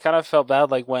 I kind of felt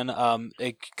bad, like when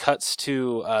it cuts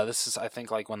to this is, I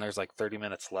think, like when there's like 30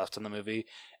 minutes left in the movie,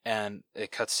 and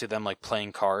it cuts to them like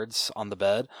playing cards on the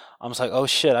bed. I'm just like, oh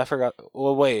shit, I forgot.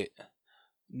 Well, wait,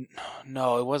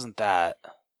 no, it wasn't that.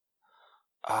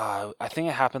 I think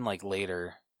it happened like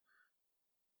later,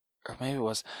 or maybe it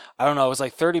was. I don't know. It was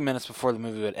like 30 minutes before the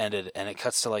movie had ended, and it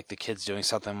cuts to like the kids doing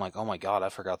something. I'm like, oh my god, I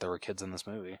forgot there were kids in this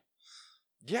movie.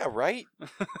 Yeah, right.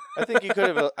 I think you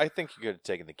could have. I think you could have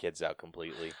taken the kids out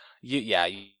completely.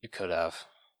 You could have.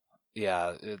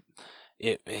 Yeah,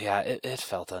 it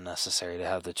felt unnecessary to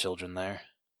have the children there.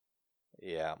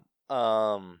 Yeah.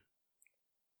 I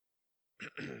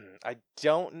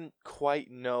don't quite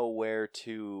know where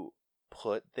to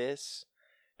put this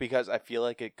because I feel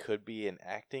like it could be an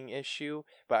acting issue,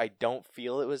 but I don't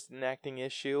feel it was an acting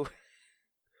issue.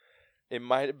 It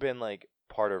might have been like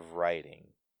part of writing.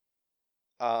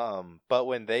 But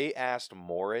when they asked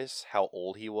Morris how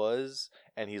old he was,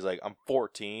 and he's like, "I'm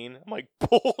 14," I'm like,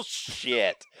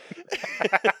 bullshit.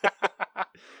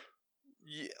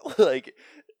 Like,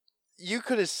 you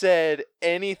could have said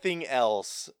anything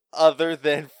else other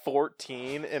than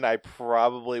 14, and I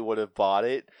probably would have bought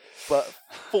it. But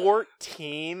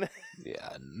 14?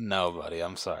 Yeah, nobody.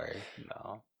 I'm sorry.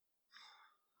 No.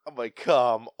 I'm like,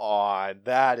 come on.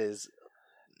 That is...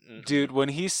 Dude, when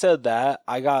he said that,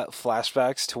 I got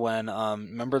flashbacks to when,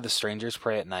 remember The Strangers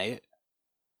Pray at Night?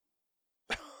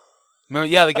 Remember,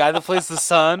 yeah, the guy that plays the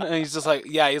son, and he's just like,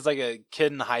 yeah, he's like a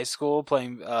kid in high school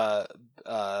playing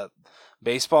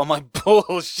baseball. I'm like,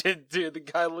 bullshit, dude. The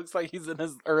guy looks like he's in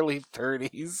his early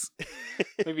 30s.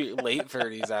 Maybe late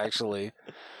 30s, actually.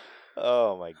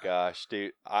 Oh my gosh,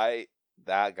 dude.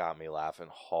 That got me laughing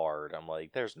hard. I'm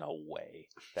like, there's no way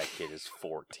that kid is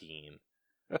 14.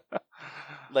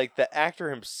 Like, the actor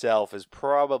himself is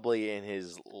probably in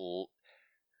his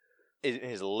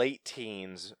late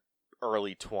teens,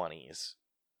 early 20s.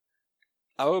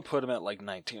 I would put him at like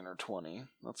 19 or 20.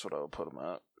 That's what I would put him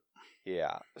at.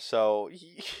 Yeah. So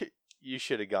you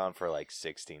should have gone for like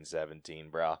 16, 17,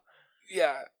 bro.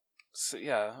 Yeah. So,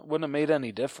 yeah, wouldn't have made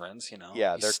any difference, you know.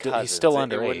 Yeah, they're cousins. He's still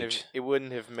underage. It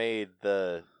wouldn't have made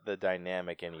the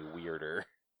dynamic any weirder.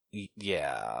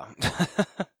 Yeah.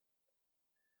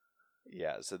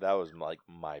 Yeah, so that was like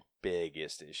my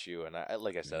biggest issue, and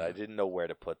like I said, I didn't know where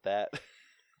to put that.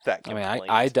 That complaint. I mean,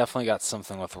 I definitely got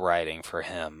something with writing for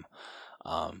him,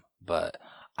 but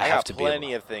I have got to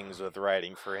plenty of things with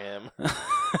writing for him.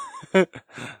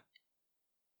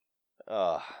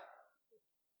 But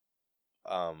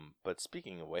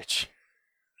speaking of which,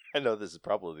 I know this is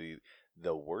probably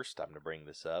the worst time to bring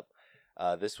this up.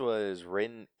 This was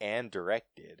written and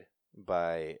directed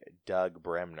by Doug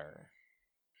Bremner.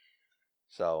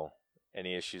 So,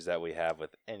 any issues that we have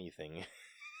with anything,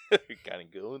 kind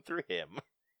of going through him.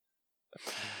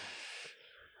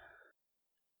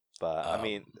 But, I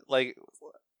mean, like,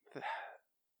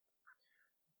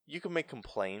 you can make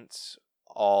complaints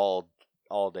all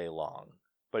day long.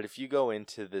 But if you go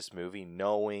into this movie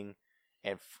knowing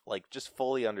and, like, just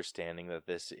fully understanding that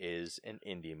this is an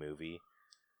indie movie,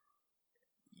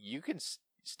 you can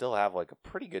still have, like, a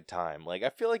pretty good time. Like, I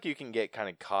feel like you can get kind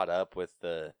of caught up with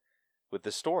the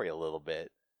story a little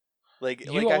bit. Like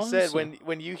I said,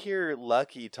 when you hear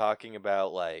Lucky talking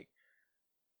about, like,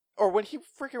 or when he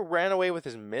freaking ran away with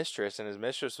his mistress and his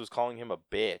mistress was calling him a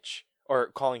bitch, or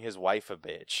calling his wife a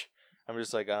bitch, I'm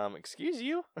just like, excuse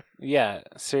you? Yeah,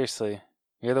 seriously.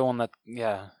 You're the one that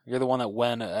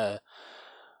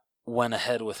went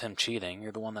ahead with him cheating.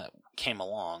 You're the one that came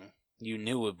along. You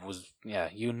knew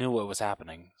what was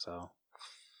happening, so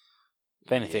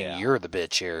if anything, you're the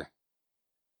bitch here.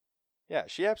 Yeah,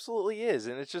 she absolutely is.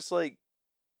 And it's just like,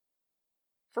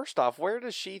 first off, where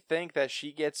does she think that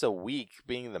she gets a week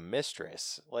being the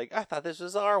mistress? Like, I thought this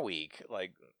was our week.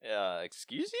 Like,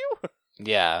 excuse you?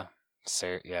 Yeah.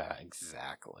 Yeah,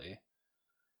 exactly.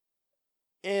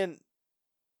 And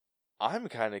I'm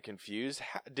kind of confused.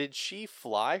 Did she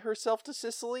fly herself to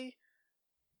Sicily?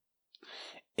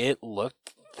 It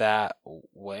looked that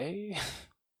way.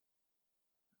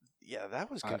 Yeah,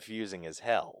 that was confusing as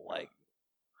hell. Like,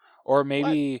 or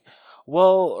maybe,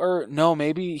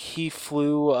 maybe he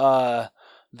flew,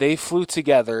 they flew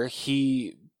together.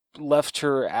 He left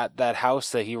her at that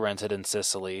house that he rented in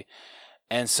Sicily.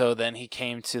 And so then he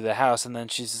came to the house, and then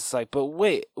she's just like, but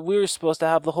wait, we were supposed to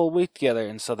have the whole week together.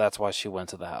 And so that's why she went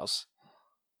to the house.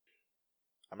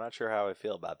 I'm not sure how I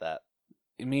feel about that.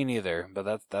 Me neither,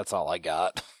 but that's all I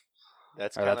got.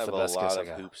 That's kind of a lot of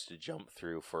hoops to jump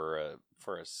through for a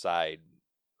side.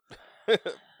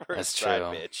 That's true.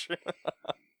 Bitch.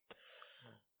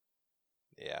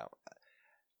 Yeah.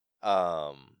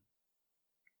 I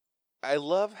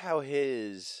love how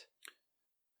his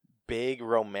big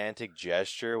romantic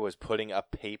gesture was putting a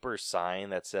paper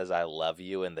sign that says "I love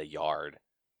you" in the yard.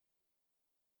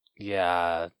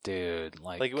 Yeah, dude.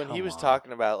 Like when he was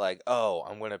talking about, like, oh,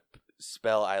 I'm gonna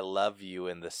spell "I love you"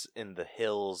 in the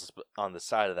hills on the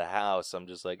side of the house. I'm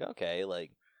just like, okay,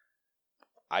 like,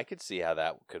 I could see how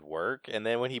that could work. And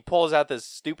then when he pulls out this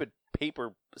stupid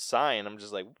paper sign, I'm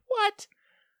just like, what?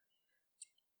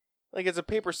 Like, it's a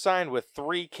paper sign with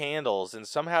 3 candles, and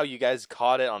somehow you guys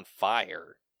caught it on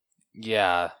fire.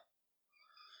 Yeah.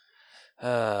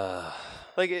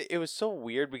 Like, it was so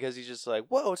weird because he's just like,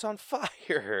 whoa, it's on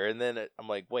fire. And then I'm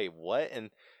like, wait, what?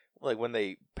 And, like, when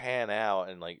they pan out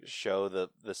and, like, show the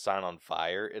sign on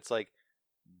fire, it's, like,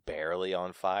 barely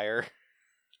on fire.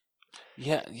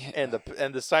 Yeah. And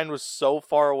the sign was so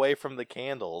far away from the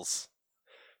candles.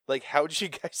 Like, how did you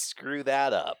guys screw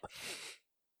that up?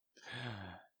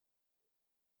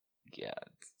 Yeah.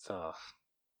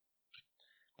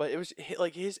 But it was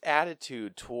like his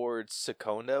attitude towards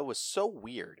Seconda was so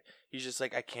weird. He's just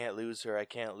like, I can't lose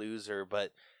her,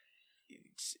 but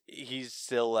he's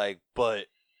still like, but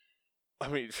I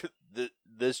mean,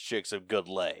 this chick's a good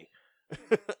lay.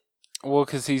 Well,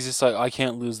 because he's just like, I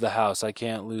can't lose the house.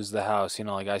 You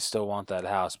know, like, I still want that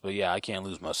house, but yeah, I can't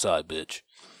lose my side, bitch.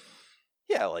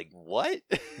 Yeah, like, what?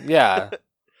 Yeah.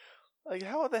 Like,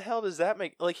 how the hell does that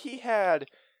make... Like, he had,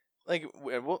 like,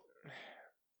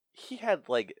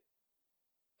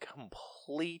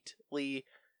 completely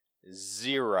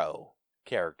zero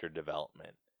character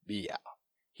development. Yeah.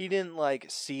 He didn't, like,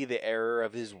 see the error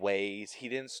of his ways. He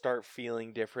didn't start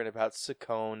feeling different about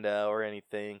Seconda or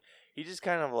anything. He just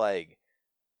kind of like,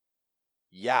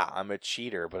 yeah, I'm a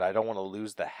cheater, but I don't want to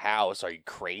lose the house. Are you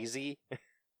crazy?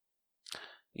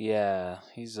 Yeah,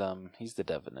 he's the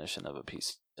definition of a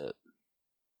piece of shit.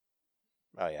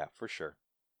 Oh yeah, for sure.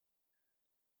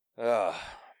 Ugh.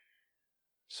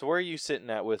 So where are you sitting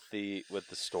at with the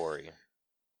story?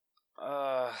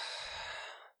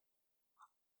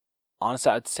 Honestly,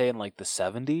 I'd say in like the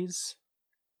 70s.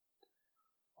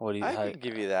 What do you? I can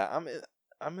give you that.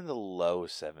 I'm in the low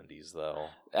 70s though.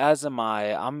 As am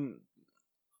I.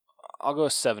 I'll go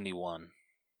 71.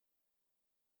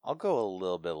 I'll go a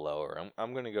little bit lower.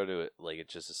 I'm gonna go to it like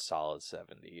it's just a solid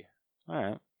 70. All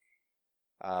right.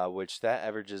 Which that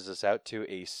averages us out to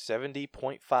a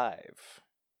 70.5.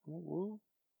 Ooh.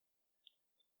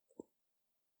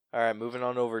 All right, moving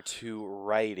on over to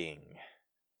writing.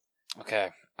 Okay,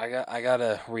 I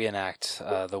gotta reenact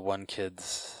the one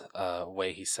kid's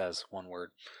way he says one word.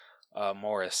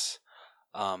 Morris,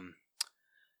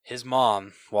 his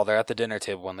mom, while they're at the dinner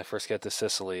table when they first get to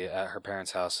Sicily at her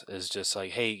parents' house, is just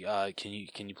like, "Hey, can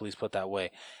you please put that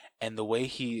way?" And the way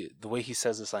he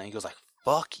says this line, he goes like,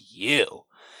 "Fuck you."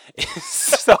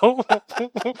 It's so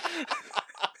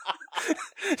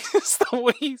just the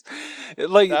way he's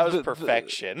like, that was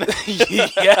perfection.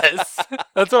 Yes,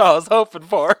 that's what I was hoping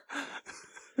for.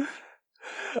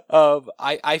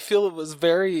 I feel it was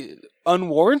very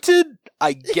unwarranted.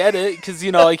 I get it because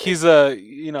like he's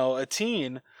a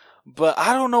teen, but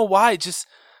I don't know why. Just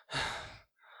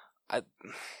I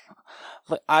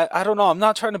don't know. I'm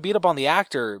not trying to beat up on the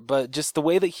actor, but just the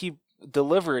way that he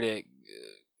delivered it,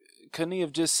 couldn't he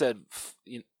have just said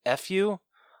 "F you"?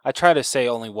 I try to say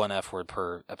only one F word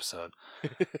per episode.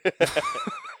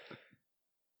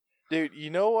 Dude, you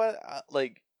know what?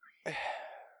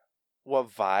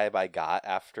 What vibe I got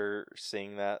after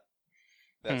seeing that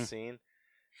scene,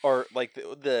 or like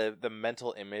the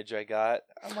mental image I got.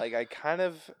 I'm like, I kind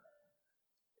of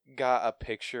got a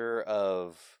picture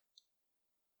of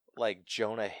like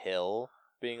Jonah Hill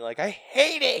being like, "I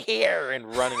hate it here,"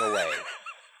 and running away.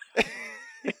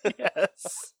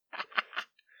 Yes.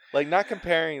 Like, not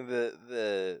comparing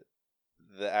the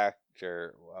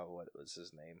actor. What was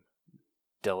his name?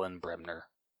 Dylan Bremner.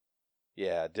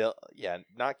 Yeah,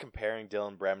 not comparing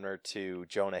Dylan Bremner to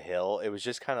Jonah Hill. It was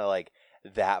just kind of like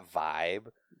that vibe.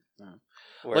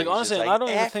 Where like, honestly, like, I don't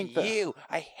even F think you.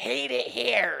 I hate it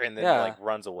here, and then like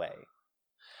runs away.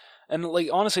 And like,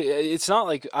 honestly, it's not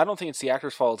like, I don't think it's the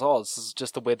actor's fault at all. It's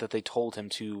just the way that they told him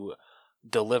to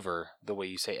deliver the way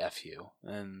you say F you.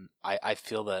 And I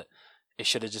feel that it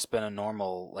should have just been a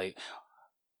normal, like,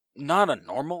 not a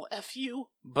normal F you,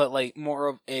 but like more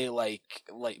of a like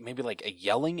maybe like a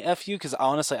yelling F you. Because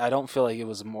honestly, I don't feel like it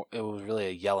was really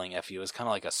a yelling F you. It was kind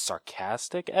of like a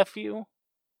sarcastic F you.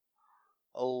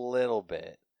 A little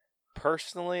bit.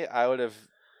 Personally, I would have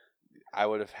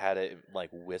had it like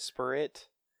whisper it,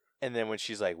 and then when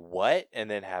she's like, "What?" and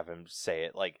then have him say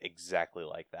it like exactly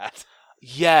like that.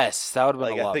 Yes, that would have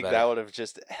been a lot better. I think better. that would have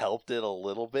just helped it a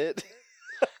little bit.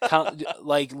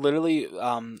 Like, literally,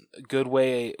 good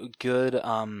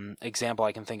example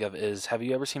I can think of is, have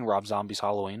you ever seen Rob Zombie's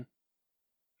Halloween?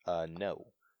 No.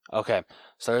 Okay,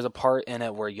 so there's a part in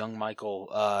it where young Michael,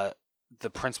 the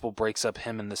principal breaks up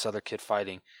him and this other kid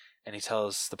fighting, and he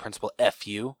tells the principal "F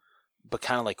you," but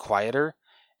kind of like quieter,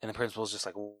 and the principal's just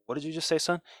like, "What did you just say,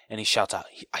 son?" And he shouts out,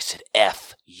 "I said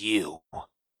F you."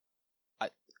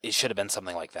 It should have been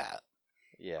something like that.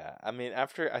 Yeah, I mean,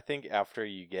 after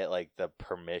you get like the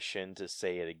permission to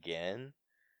say it again,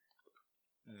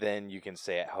 then you can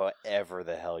say it however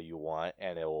the hell you want,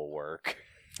 and it will work.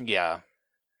 Yeah.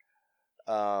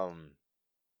 I'm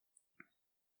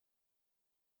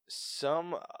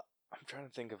trying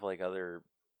to think of like other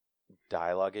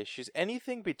dialogue issues.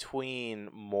 Anything between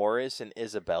Morris and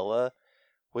Isabella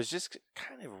was just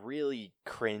kind of really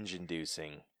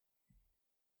cringe-inducing.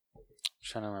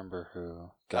 Trying to remember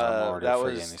who got on board for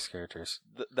forgetting these characters.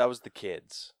 That was the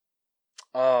kids.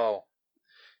 Oh.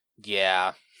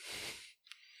 Yeah.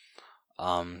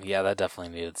 Yeah, that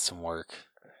definitely needed some work.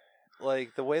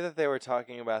 Like the way that they were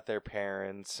talking about their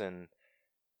parents and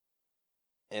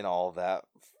all that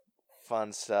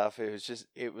fun stuff,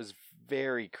 it was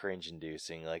very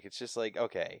cringe-inducing. Like, it's just like,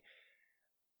 okay,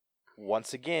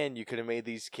 once again, you could have made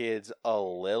these kids a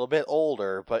little bit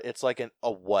older, but it's like a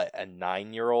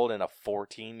 9-year-old and a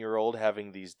 14-year-old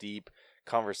having these deep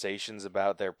conversations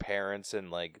about their parents,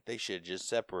 and like they should have just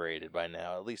separated by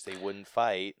now. At least they wouldn't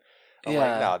fight. I'm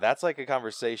like, no, that's like a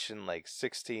conversation like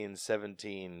 16,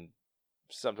 17,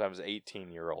 sometimes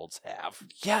 18-year-olds have.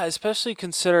 Yeah, especially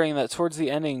considering that towards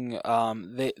the ending,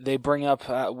 they bring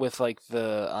up with like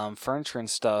the furniture and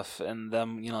stuff, and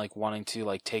them, like wanting to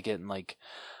like take it and like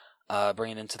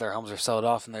bring it into their homes or sell it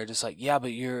off, and they're just like, yeah,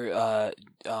 but you're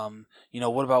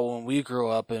what about when we grow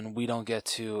up and we don't get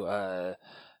to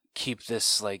keep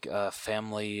this like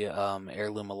family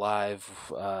heirloom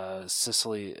alive?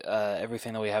 Sicily,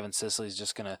 everything that we have in Sicily is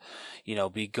just gonna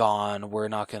be gone. We're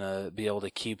not gonna be able to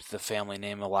keep the family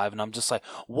name alive. And I'm just like,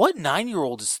 what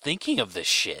 9-year-old is thinking of this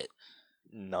shit?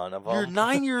 None of them. You're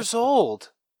 9 years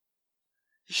old.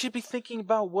 You should be thinking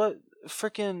about what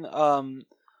freaking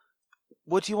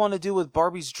what do you want to do with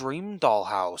Barbie's dream doll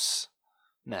house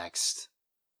next?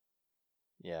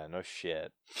 Yeah, no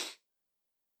shit.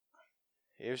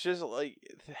 It was just like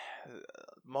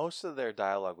most of their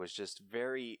dialogue was just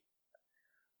very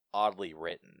oddly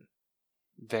written.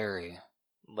 Very.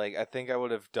 Like, I think I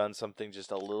would have done something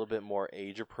just a little bit more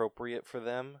age appropriate for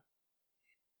them.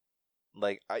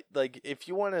 Like, if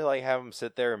you want to like have them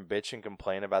sit there and bitch and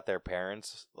complain about their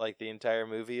parents like the entire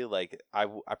movie, like I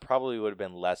probably would have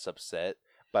been less upset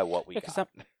by what we got.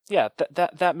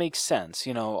 That makes sense.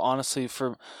 Honestly,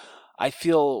 I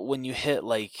feel when you hit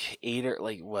like 8 or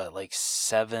like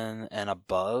 7 and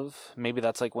above, maybe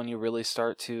that's like when you really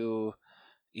start to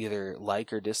either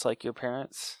like or dislike your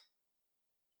parents.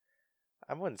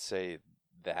 I wouldn't say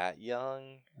that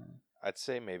young. I'd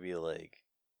say maybe like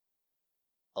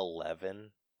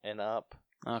 11 and up.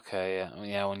 Okay,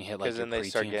 yeah. When you hit like, because then they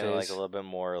start getting phase. like a little bit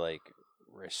more like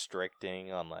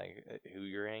restricting on like who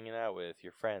you're hanging out with,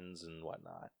 your friends and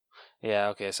whatnot. Yeah.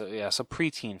 Okay. So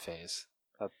preteen phase.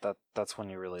 That's when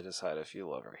you really decide if you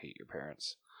love or hate your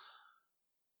parents.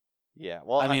 Yeah,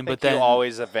 well, I mean, but then you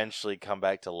always eventually come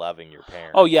back to loving your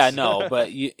parents. Oh yeah, no, but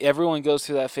everyone goes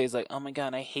through that phase like, oh my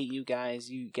god, I hate you guys.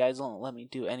 You guys don't let me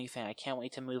do anything. I can't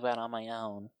wait to move out on my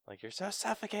own. Like, you're so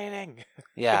suffocating.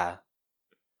 Yeah.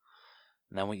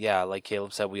 And then like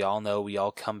Caleb said, we all know, we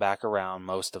all come back around.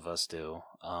 Most of us do.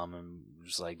 And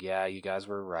just like, yeah, you guys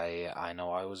were right. I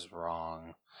know I was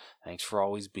wrong. Thanks for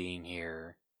always being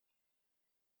here.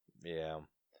 Yeah.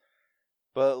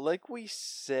 But like we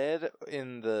said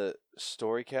in the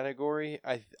story category,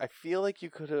 I feel like you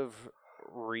could have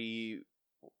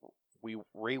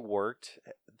reworked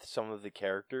some of the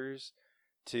characters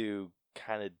to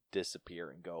kind of disappear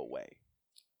and go away.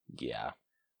 Yeah.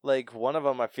 Like, one of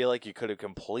them, I feel like you could have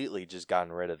completely just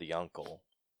gotten rid of the uncle.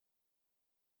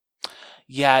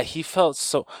 Yeah, he felt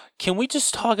so... Can we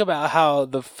just talk about how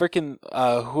the freaking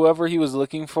whoever he was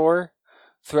looking for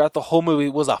throughout the whole movie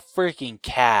was a freaking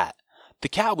cat? The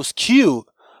cat was cute,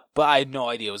 but I had no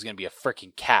idea it was going to be a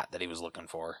freaking cat that he was looking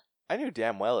for. I knew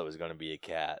damn well it was going to be a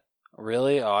cat.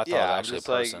 Really? Oh, I thought it was actually a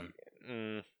person.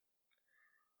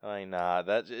 Nah,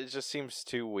 it just seems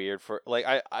too weird for... Like,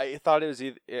 I thought it was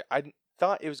either... I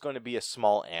thought it was going to be a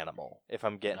small animal, if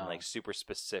I'm getting, like, super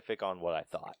specific on what I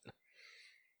thought.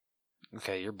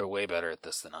 Okay, you're way better at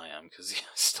this than I am, because I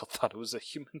still thought it was a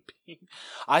human being.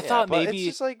 I thought maybe... It's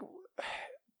just like...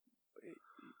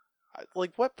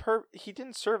 Like, he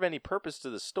didn't serve any purpose to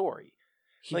the story.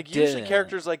 Usually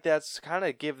characters like that kind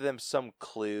of give them some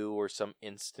clue or some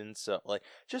instance of, like,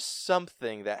 just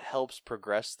something that helps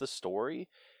progress the story.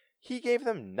 He gave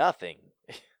them nothing.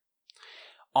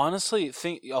 Honestly,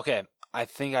 I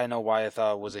think I know why I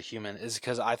thought it was a human. Is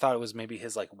because I thought it was maybe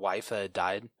his, like, wife that had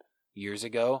died years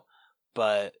ago,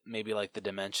 but maybe, like, the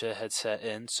dementia had set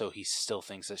in, so he still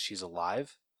thinks that she's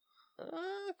alive.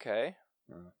 Okay.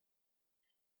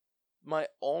 My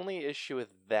only issue with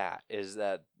that is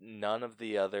that none of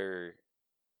the other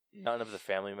none of the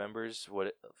family members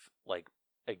would like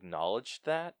acknowledge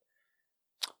that.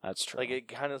 That's true. Like it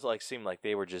kind of like seemed like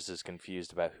they were just as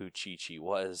confused about who Chi-Chi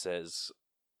was as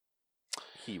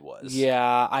he was.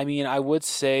 Yeah, I mean, I would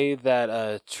say that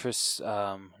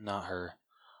not her,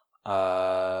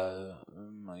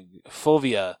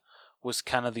 Fulvia was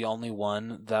kind of the only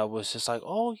one that was just like,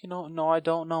 oh, no, I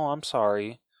don't know, I'm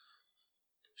sorry.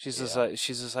 She's just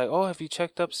like, oh, have you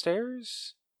checked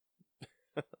upstairs?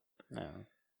 No,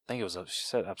 I think it was she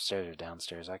said upstairs or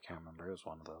downstairs. I can't remember. It was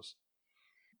one of those.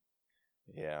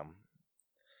 Yeah,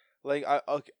 like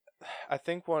I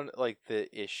think one like the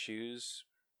issues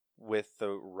with the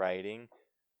writing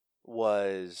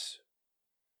was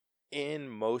in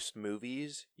most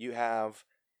movies you have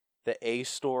the A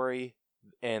story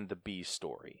and the B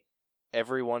story.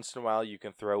 Every once in a while you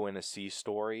can throw in a C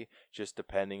story, just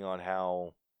depending on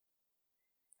how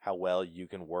well you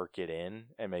can work it in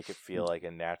and make it feel like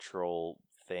a natural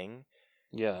thing.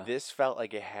 Yeah. This felt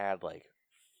like it had like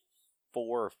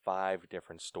 4 or 5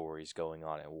 different stories going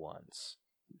on at once.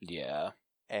 Yeah.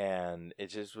 And it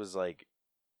just was like,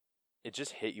 it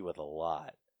just hit you with a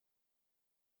lot.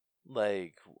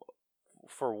 Like,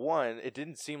 for one, it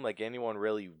didn't seem like anyone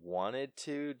really wanted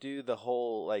to do the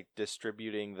whole, like,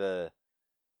 distributing the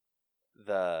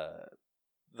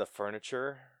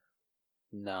furniture.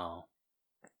 No.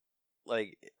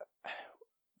 Like,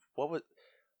 what was,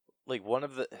 like, one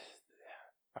of the,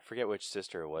 I forget which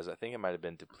sister it was. I think it might have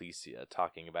been Duplicia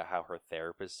talking about how her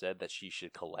therapist said that she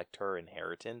should collect her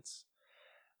inheritance.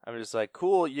 I'm just like,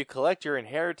 cool, you collect your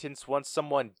inheritance once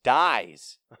someone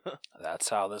dies. That's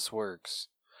how this works.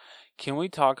 Can we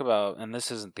talk about, and this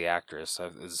isn't the actress,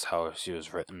 this is how she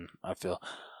was written, I feel.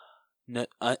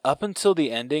 Up until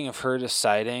the ending of her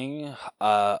deciding,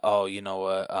 oh, you know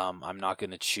what, I'm not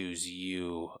going to choose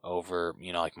you over,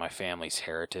 like my family's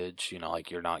heritage,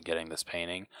 like you're not getting this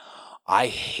painting. I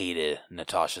hated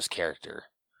Natasha's character.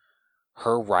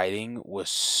 Her writing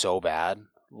was so bad.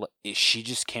 She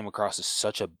just came across as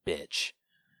such a bitch.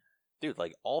 Dude,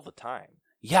 like all the time.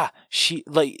 Yeah,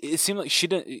 it seemed like she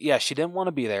didn't want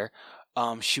to be there.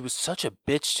 She was such a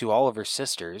bitch to all of her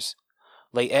sisters.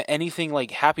 Like anything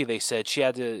like happy they said, she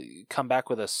had to come back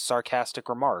with a sarcastic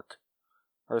remark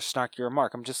or a snarky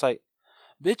remark. I'm just like,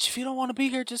 bitch, if you don't want to be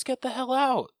here, just get the hell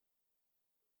out.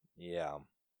 Yeah.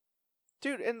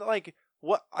 Dude, and like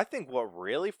what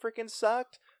really freaking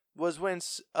sucked was when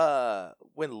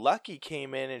Lucky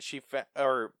came in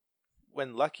and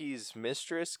when Lucky's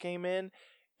mistress came in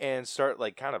and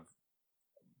kind of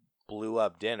blew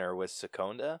up dinner with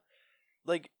Seconda.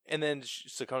 Like, and then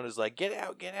Seconda's like, get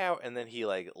out, and then he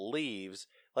like leaves.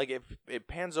 Like it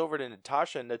pans over to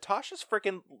Natasha, and Natasha's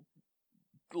freaking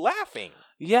laughing.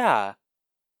 Yeah.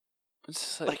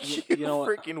 It's like you know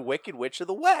freaking Wicked Witch of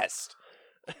the West.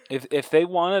 If they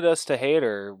wanted us to hate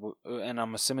her, and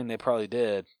I'm assuming they probably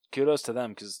did, kudos to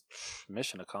them, because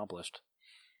mission accomplished.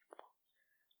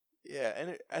 Yeah,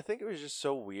 and I think it was just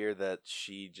so weird that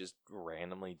she just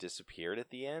randomly disappeared at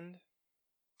the end.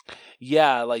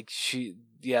 Yeah, like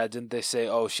didn't they say,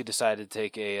 oh, she decided to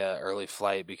take a early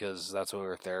flight because that's what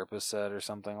her therapist said or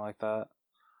something like that?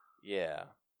 Yeah.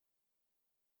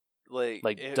 Like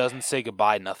doesn't say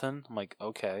goodbye, nothing? I'm like,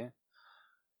 okay.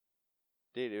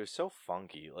 Dude, it was so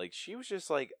funky. Like, she was just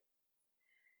like,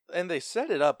 and they set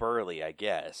it up early, I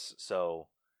guess. So,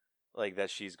 like, that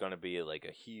she's going to be like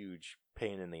a huge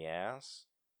pain in the ass.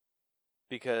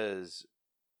 Because,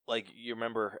 like, you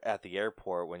remember at the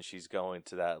airport when she's going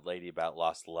to that lady about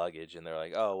lost luggage, and they're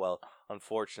like, oh, well,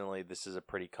 unfortunately, this is a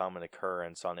pretty common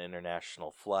occurrence on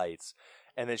international flights.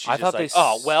 And then she's just like,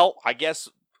 oh, well, I guess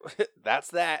that's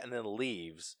that, and then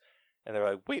leaves. And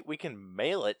they're like, wait, we can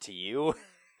mail it to you.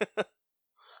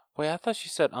 Wait, I thought she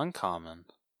said uncommon.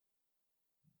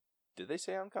 Did they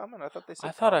say uncommon? I thought they said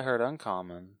I thought common. I heard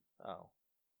uncommon. Oh.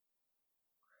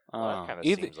 Well, that kind of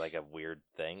seems like a weird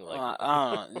thing.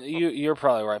 Like, you're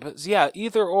probably right. But yeah,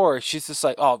 either or. She's just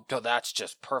like, oh, that's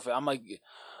just perfect. I'm like,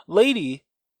 lady,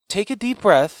 take a deep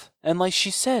breath. And like she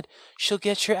said, she'll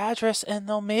get your address and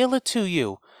they'll mail it to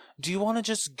you. Do you want to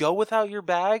just go without your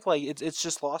bag? Like, it's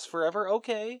just lost forever?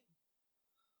 Okay.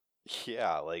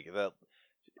 Yeah, like that.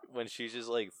 When she's just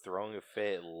like throwing a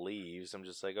fit, leaves. I'm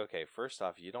just like, okay, first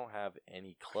off, you don't have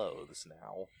any clothes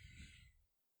now.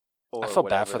 Or I felt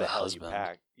bad for the husband.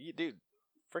 Dude,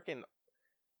 freaking,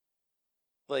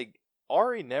 like,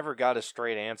 Ari never got a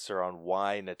straight answer on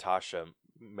why Natasha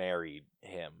married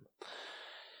him.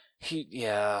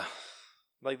 Yeah.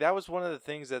 Like, that was one of the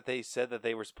things that they said that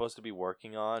they were supposed to be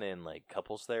working on in, like,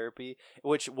 couples therapy,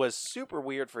 which was super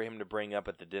weird for him to bring up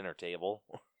at the dinner table.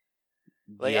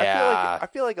 Like Yeah. I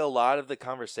feel like a lot of the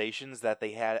conversations that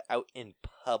they had out in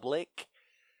public,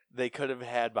 they could have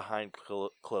had behind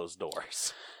closed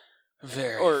doors.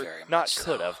 Very, Or very not much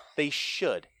could so. have. They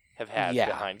should have had Yeah.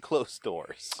 behind closed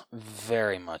doors.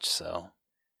 Very much so.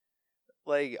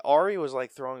 Like, Ari was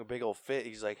like throwing a big old fit.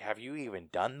 He's like, have you even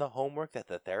done the homework that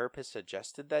the therapist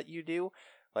suggested that you do?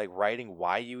 Like, writing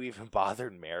why you even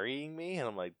bothered marrying me? And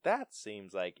I'm like, that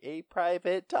seems like a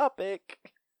private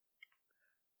topic.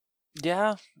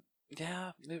 Yeah.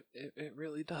 Yeah, it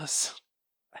really does.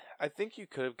 I think you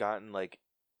could have gotten, like,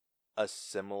 a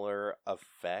similar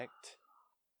effect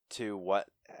to what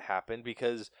happened.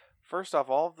 Because, first off,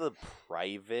 all of the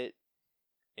private,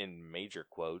 in major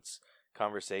quotes,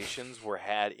 conversations were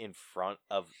had in front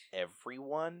of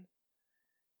everyone.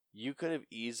 You could have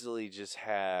easily just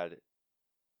had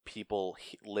people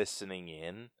listening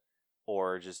in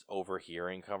or just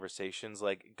overhearing conversations.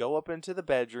 Like, go up into the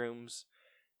bedrooms,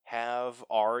 have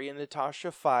Ari and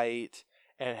Natasha fight,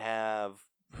 and have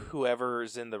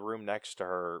whoever's in the room next to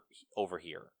her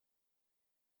overhear.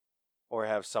 Or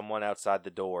have someone outside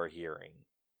the door hearing.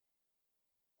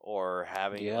 Or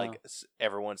having, like,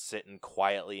 everyone sitting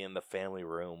quietly in the family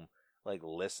room, like,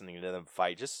 listening to them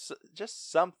fight.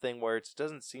 Just something where it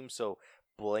doesn't seem so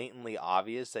blatantly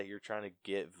obvious that you're trying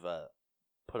to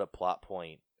put a plot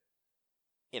point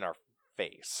in our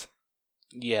face.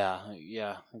 Yeah,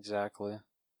 exactly.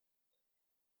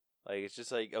 Like, it's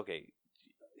just like, okay,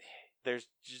 there's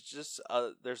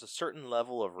there's a certain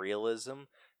level of realism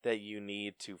that you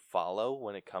need to follow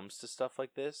when it comes to stuff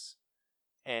like this.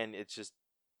 And it's just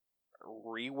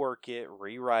rework it,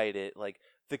 rewrite it. Like,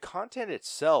 the content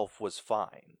itself was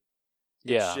fine.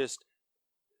 It's just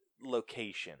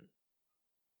location.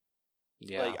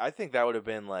 Yeah. Like, I think that would have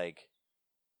been like,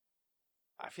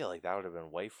 I feel like that would have been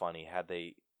way funny had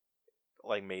they,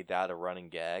 like, made that a running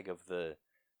gag of the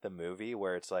movie,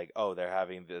 where it's like, oh, they're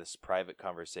having this private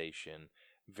conversation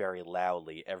very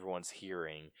loudly, everyone's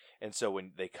hearing, and so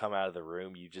when they come out of the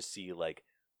room, you just see, like,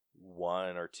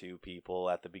 one or two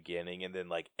people at the beginning, and then,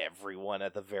 like, everyone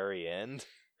at the very end.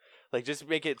 Like, just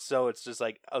make it so it's just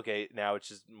like, okay, now it's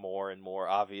just more and more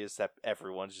obvious that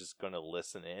everyone's just going to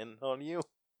listen in on you.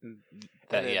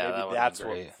 That's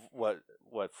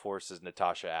what forces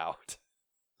Natasha out.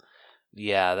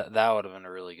 Yeah, that would have been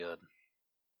really good.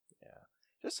 Yeah,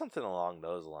 just something along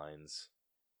those lines.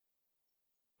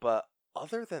 But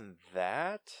other than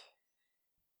that,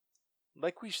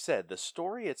 like we said, the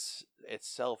story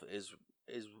itself is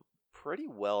pretty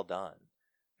well done.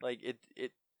 Like,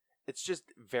 it's just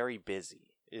very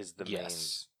busy is the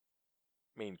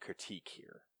main critique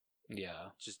here.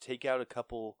 Yeah. Just take out a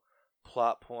couple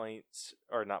plot points,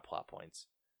 or not plot points.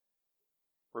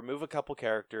 Remove a couple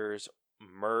characters,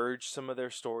 merge some of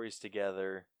their stories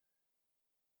together.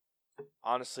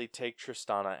 Honestly, take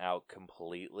Tristana out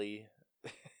completely,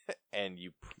 and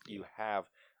you have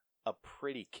a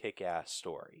pretty kick-ass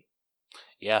story.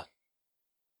 Yeah.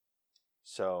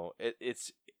 So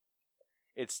it's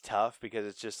tough because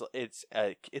it's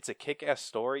a kick-ass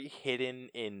story hidden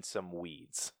in some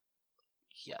weeds.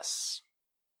 Yes.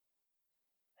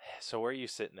 So where are you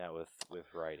sitting at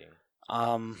with writing?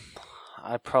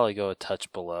 I'd probably go a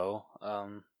touch below.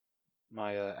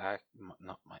 My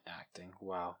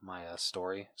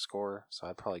story score. So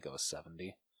I'd probably go a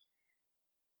 70.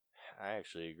 I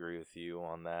actually agree with you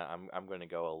on that. I'm going to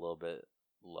go a little bit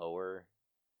lower.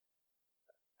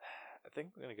 I think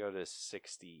I'm going to go to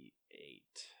 68.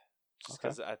 Just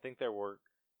because I think there were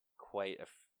quite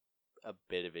a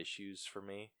bit of issues for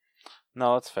me.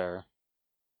 No, that's fair.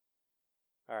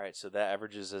 All right, so that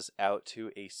averages us out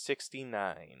to a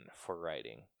 69 for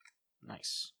writing.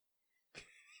 Nice.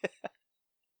 Did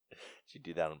you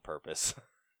do that on purpose?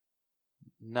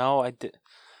 No, I did.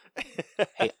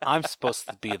 Hey, I'm supposed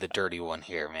to be the dirty one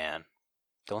here, man.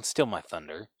 Don't steal my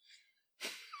thunder.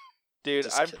 Dude,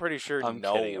 Just I'm kidding. pretty sure I'm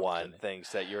no kidding, I'm one kidding.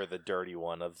 thinks that you're the dirty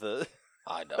one of the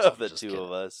I know. of I'm the just two kidding.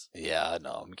 of us. Yeah,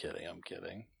 no, I'm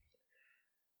kidding.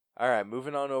 All right,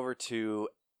 moving on over to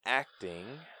acting.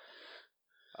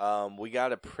 We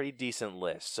got a pretty decent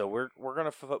list, so we're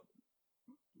gonna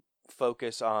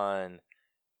focus on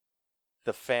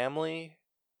the family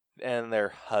and their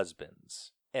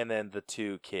husbands, and then the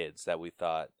two kids that we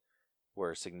thought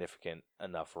were a significant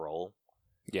enough role.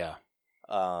 Yeah.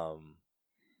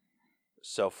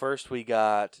 So first we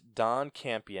got Don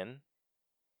Campion,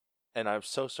 and I'm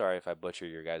so sorry if I butcher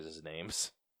your guys'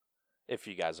 names, if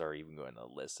you guys are even going to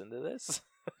listen to this.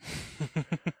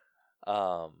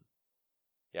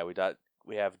 Yeah,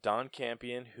 we have Don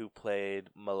Campion, who played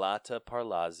Malata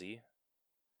Parlazi.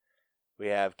 We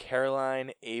have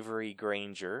Caroline Avery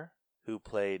Granger, who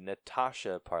played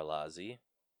Natasha Parlazi.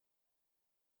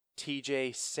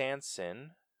 TJ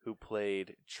Sanson, who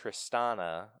played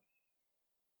Tristana.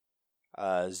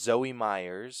 Zoe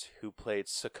Myers, who played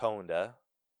Seconda.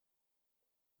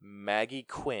 Maggie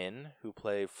Quinn, who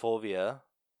played Fulvia.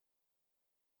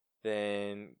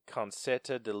 Then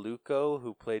Concetta De Luco,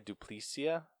 who played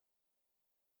Duplicia.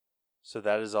 So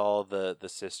that is all the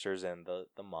sisters and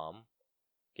the mom.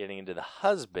 Getting into the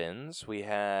husbands, we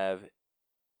have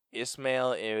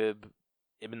Ismail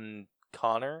Ibn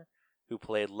Connor, who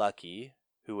played Lucky,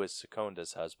 who was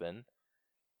Seconda's husband.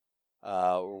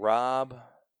 Rob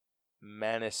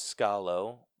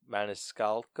Maniscalco,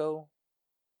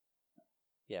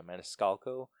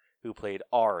 who played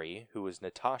Ari, who was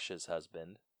Natasha's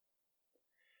husband.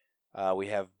 We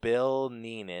have Bill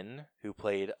Neenan, who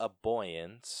played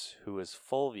Aboyance, who was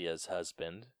Fulvia's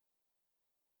husband.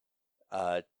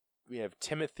 We have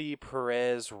Timothy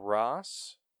Perez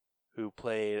Ross, who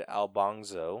played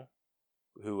Albonzo,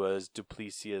 who was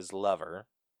Duplicia's lover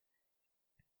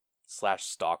 /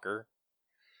 stalker.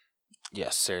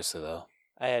 Yes, seriously though.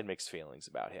 I had mixed feelings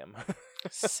about him.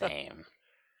 Same.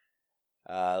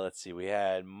 Let's see. We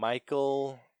had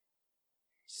Michael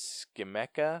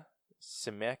Simeka,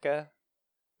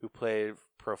 who played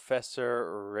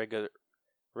Professor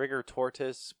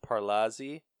Rigotortis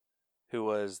Parlazi, who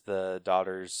was the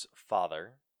daughter's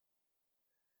father.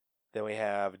 Then we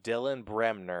have Dylan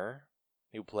Bremner,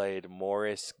 who played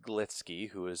Morris Glitsky,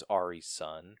 who is Ari's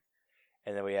son.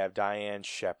 And then we have Diane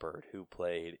Shepard, who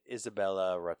played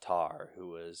Isabella Rattar, who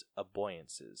was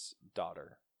Aboyance's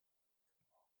daughter.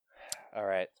 All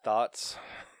right, thoughts?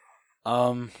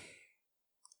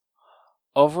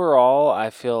 Overall, I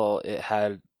feel it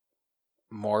had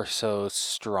more so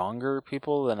stronger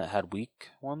people than it had weak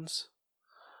ones.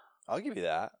 I'll give you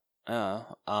that.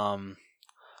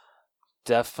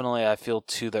 Definitely, I feel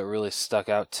two that really stuck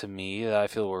out to me that I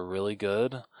feel were really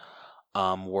good.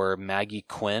 Were Maggie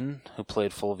Quinn, who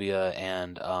played Fulvia,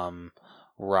 and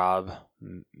Rob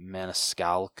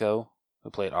Maniscalco, who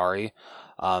played Ari.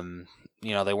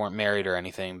 They weren't married or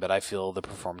anything, but I feel the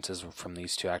performances from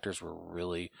these two actors were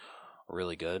really,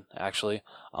 really good, actually.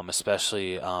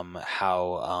 Especially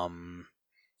how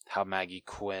Maggie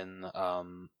Quinn,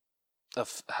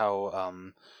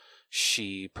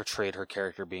 she portrayed her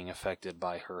character being affected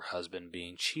by her husband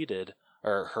being cheated,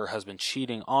 or her husband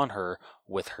cheating on her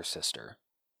with her sister.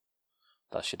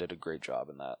 Thought she did a great job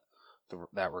in that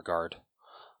regard.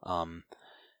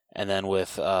 And then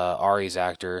with Ari's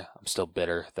actor, I'm still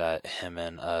bitter that him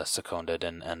and Seconda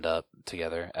didn't end up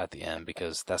together at the end,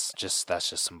 because that's just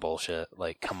some bullshit.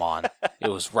 Like, come on. It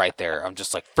was right there. I'm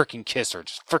just like, freaking kiss her.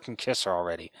 Just freaking kiss her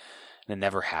already. And it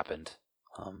never happened.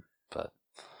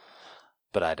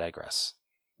 But I digress.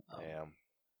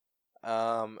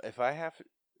 If I have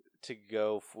to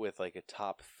go with like a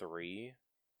top 3,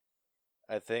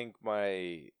 I think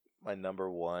my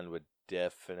number 1 would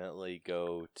definitely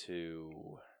go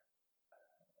to...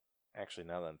 Actually,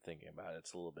 now that I'm thinking about it,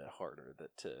 it's a little bit harder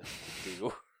to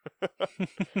do.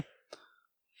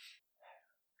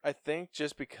 I think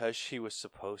just because she was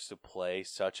supposed to play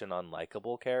such an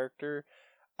unlikable character,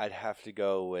 I'd have to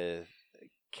go with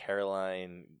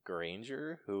Caroline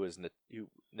Granger, who was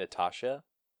Natasha,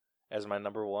 as my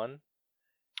number 1.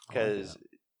 Because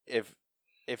if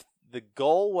the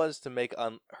goal was to make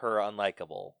her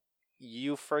unlikable,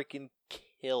 you freaking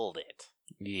killed it.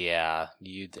 Yeah,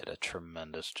 you did a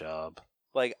tremendous job.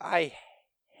 Like, I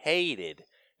hated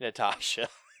Natasha.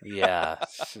 Yeah.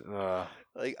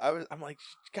 I'm like,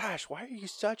 gosh, why are you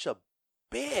such a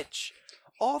bitch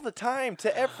all the time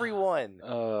to everyone?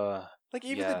 Like,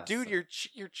 even the dude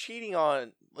you're cheating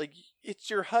on, like, it's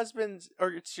your husband's,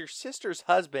 or it's your sister's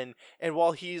husband, and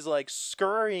while he's like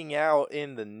scurrying out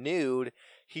in the nude,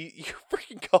 you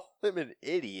freaking call him an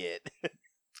idiot.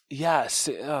 Yes.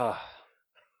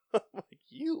 I'm like,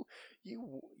 you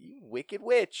wicked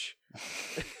witch.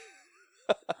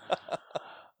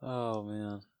 Oh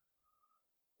man.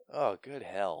 Oh, good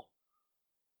hell.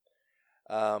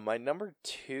 My number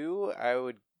 2, I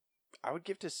would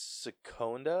give to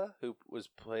Seconda, who was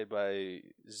played by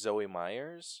Zoe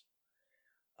Myers.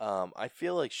 I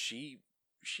feel like she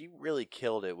really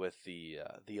killed it with the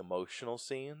emotional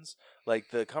scenes,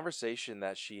 like the conversation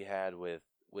that she had with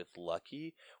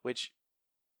Lucky, which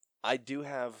I do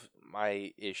have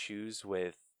my issues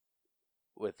with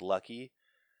Lucky.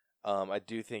 I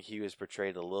do think he was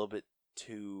portrayed a little bit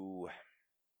too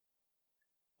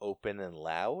open and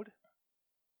loud.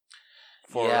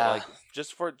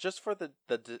 Just for the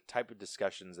type of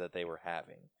discussions that they were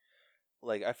having.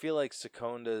 Like, I feel like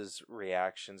Seconda's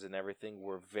reactions and everything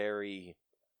were very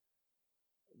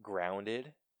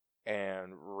grounded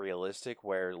and realistic,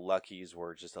 where Lucky's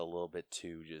were just a little bit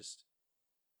too just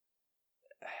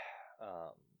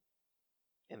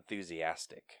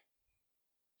enthusiastic.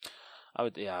 I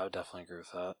would definitely agree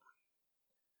with that.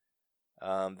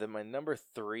 Then my number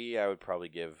 3, I would probably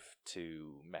give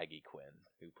to Maggie Quinn,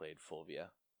 who played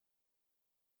Fulvia.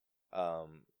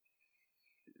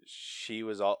 She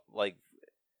was all like,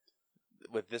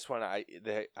 with this one, I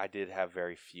did have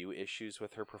very few issues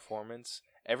with her performance.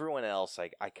 Everyone else,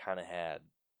 like, I kind of had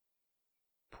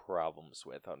problems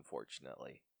with,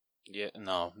 unfortunately. Yeah,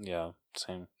 no, yeah,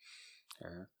 same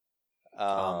here.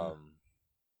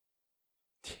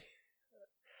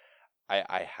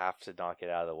 I have to knock it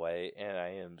out of the way, and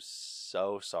I am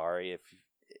so sorry if,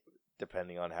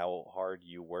 depending on how hard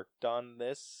you worked on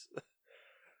this,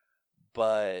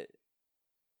 but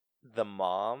the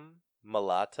mom,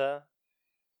 Malata,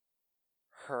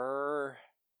 her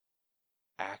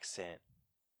accent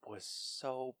was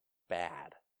so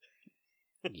bad.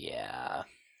 Yeah.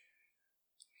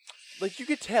 Like, you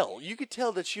could tell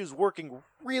that she was working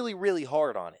really, really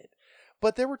hard on it.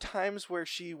 But there were times where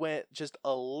she went just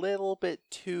a little bit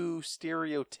too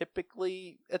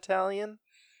stereotypically Italian.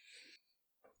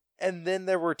 And then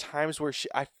there were times where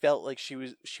I felt like she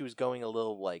was going a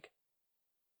little, like,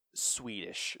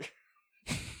 Swedish.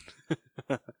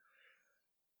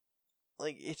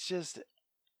 Like, it's just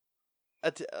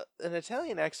an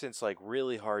Italian accent's, like,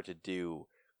 really hard to do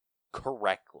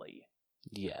correctly.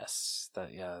 Yes,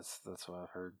 that's what I've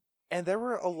heard. And there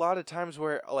were a lot of times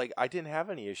where, like, I didn't have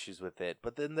any issues with it,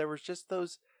 but then there was just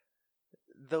those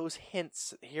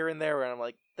hints here and there, and I'm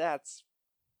like, that's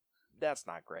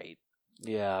not great.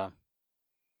 Yeah.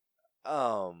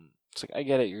 It's like, I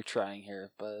get it, you're trying here,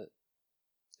 but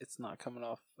it's not coming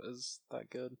off as that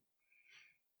good.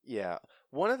 Yeah.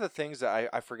 One of the things that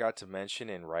I forgot to mention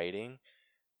in writing,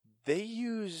 they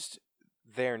used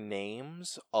their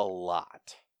names a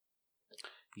lot.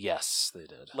 Yes, they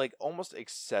did. Like, almost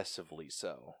excessively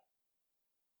so.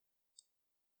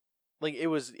 Like, it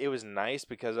was nice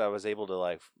because I was able to,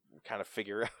 like, kind of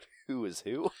figure out who is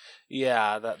who.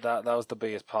 Yeah, that was the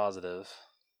biggest positive.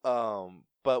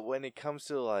 But when it comes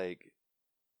to, like,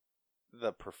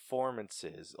 the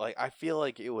performances, like, I feel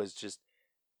like it was just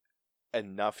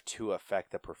enough to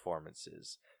affect the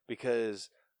performances, because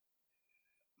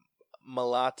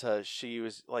Malata, she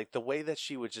was, like, the way that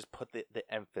she would just put the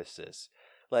emphasis.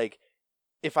 Like,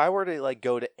 if I were to, like,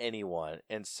 go to anyone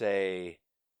and say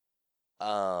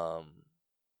Tristana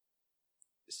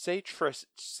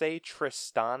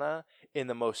in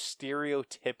the most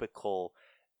stereotypical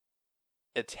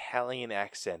Italian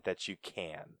accent that you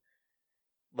can.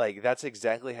 Like, that's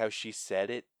exactly how she said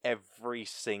it every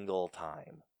single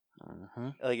time. Mm-hmm.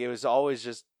 Like, it was always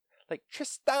just like,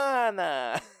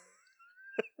 Tristana.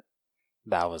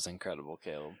 That was incredible,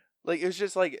 Caleb. Like, it was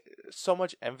just, like, so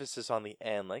much emphasis on the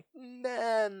end, like,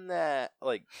 nah.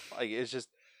 Like it's just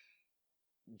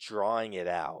drawing it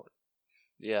out.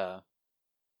 Yeah.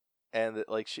 And,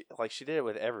 like, she did it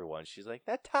with everyone. She's like,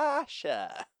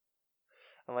 Natasha.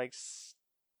 I'm like,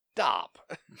 stop.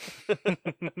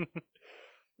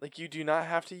 Like, you do not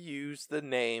have to use the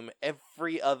name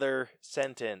every other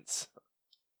sentence.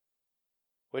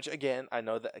 Which, again, I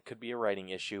know that it could be a writing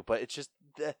issue, but it's just,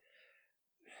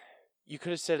 you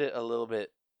could have said it a little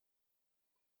bit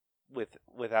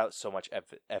without so much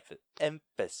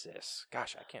emphasis.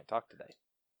 Gosh, I can't talk today.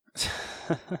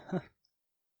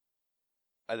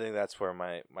 I think that's where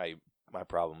my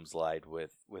problems lied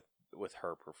with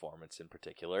her performance in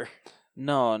particular.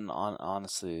 No, and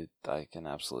honestly, I can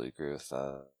absolutely agree with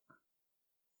that.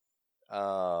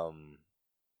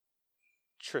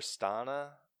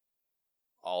 Tristana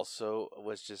also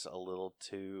was just a little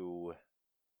too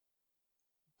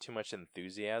much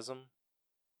enthusiasm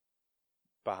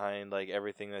behind, like,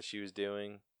 everything that she was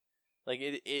doing.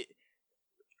 Like,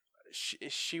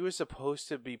 she was supposed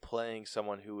to be playing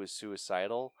someone who was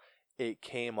suicidal. It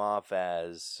came off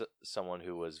as someone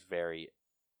who was very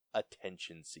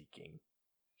attention seeking.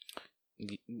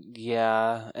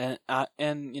 Yeah,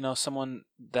 and you know, someone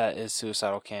that is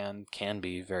suicidal can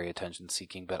be very attention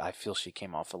seeking, but I feel she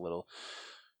came off a little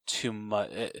too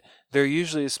much. There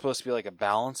usually is supposed to be like a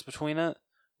balance between it,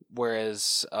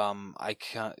 whereas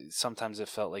sometimes it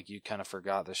felt like you kind of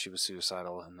forgot that she was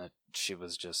suicidal and that she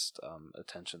was just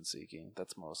attention seeking.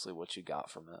 That's mostly what you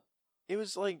got from it. It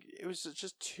was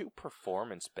just too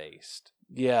performance based.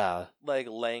 Yeah, like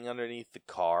laying underneath the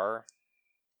car,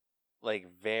 like,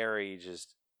 very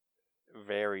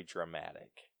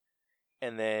dramatic.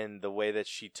 And then the way that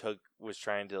she was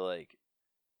trying to, like,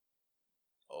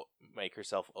 make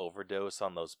herself overdose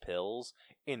on those pills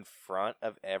in front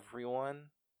of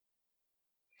everyone.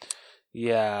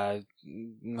 Yeah,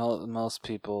 most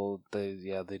people they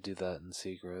do that in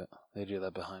secret. They do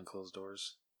that behind closed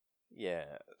doors.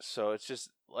 Yeah, so it's just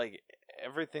like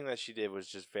everything that she did was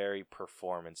just very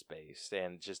performance based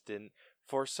and just didn't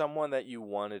for someone that you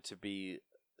wanted to be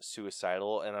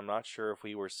suicidal, and I'm not sure if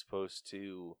we were supposed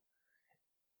to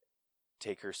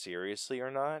take her seriously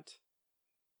or not,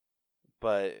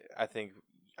 but I think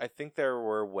there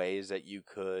were ways that you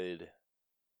could,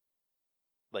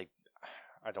 like,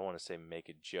 I don't want to say make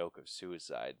a joke of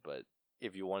suicide, but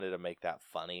if you wanted to make that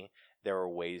funny, there were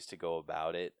ways to go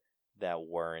about it that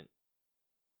weren't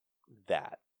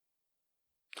that.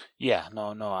 Yeah,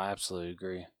 no, I absolutely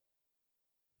agree.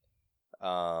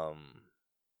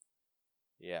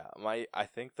 Yeah, I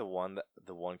think the one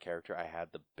character I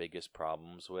had the biggest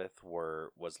problems with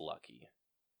was Lucky.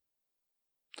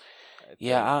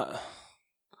 I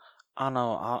don't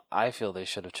know. I feel they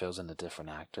should have chosen a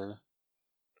different actor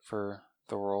for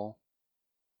the role.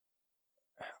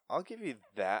 I'll give you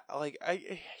that. Like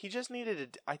he just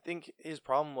needed to. I think his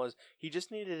problem was he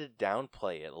just needed to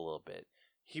downplay it a little bit.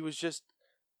 He was just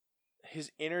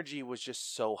his energy was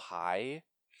just so high.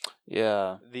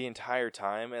 Yeah, the entire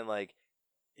time, and like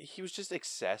he was just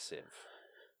excessive.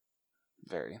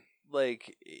 Very.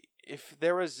 Like if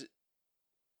there was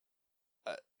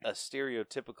a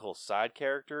stereotypical side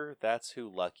character, that's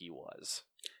who Lucky was.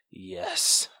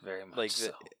 Yes, very much like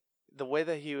so. The way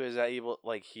that he was able,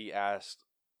 like he asked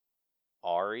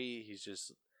Ari, he's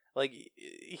just like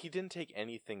he didn't take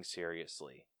anything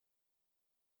seriously.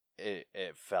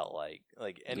 It felt like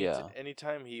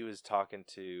anytime he was talking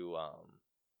to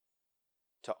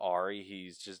Ari,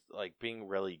 he's just like being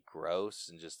really gross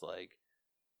and just like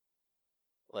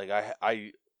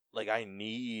I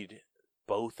need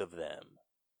both of them.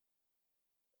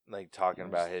 Like talking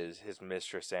about his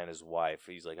mistress and his wife.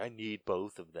 He's like, I need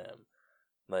both of them.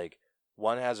 Like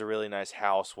one has a really nice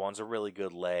house, one's a really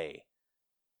good lay.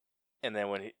 And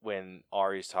then when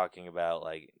Ari's talking about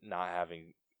like not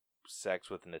having sex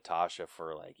with Natasha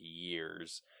for like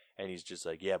years, and he's just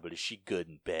like, yeah, but is she good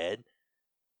in bed?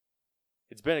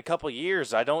 It's been a couple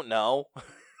years, I don't know.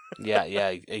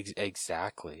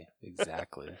 Exactly.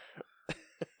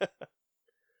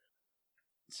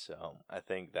 So I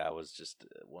think that was just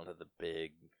one of the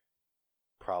big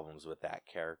problems with that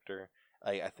character.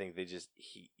 I think they just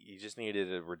he just needed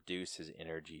to reduce his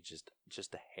energy just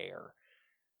a hair.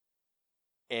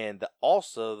 And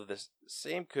also the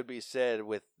same could be said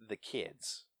with the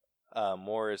kids,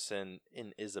 Morrison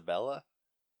and Isabella.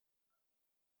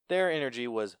 Their energy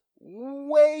was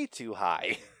way too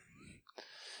high.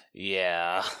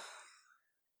 Yeah.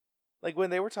 Like when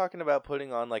they were talking about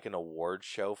putting on like an award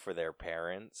show for their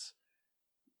parents,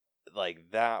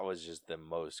 like that was just the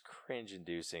most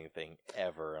cringe-inducing thing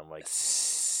ever. I'm like,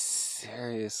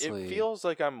 seriously, it feels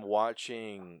like I'm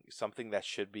watching something that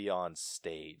should be on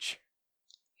stage.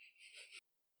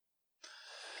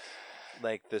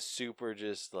 Like the super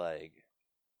just like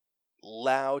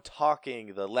loud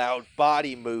talking, the loud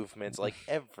body movements, like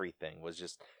everything was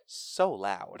just so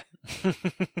loud.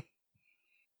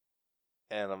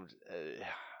 And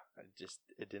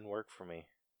it didn't work for me.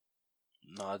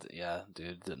 No, yeah, dude,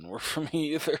 it didn't work for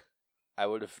me either. I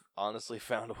would have honestly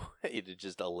found a way to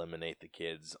just eliminate the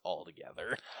kids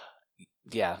altogether.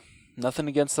 Yeah, nothing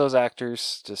against those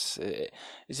actors. Just it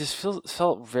just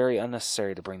felt very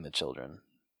unnecessary to bring the children.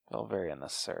 Felt very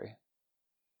unnecessary.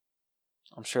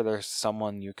 I'm sure there's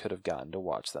someone you could have gotten to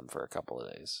watch them for a couple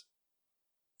of days.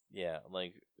 Yeah,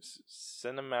 like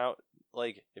send them out.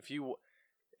 Like if you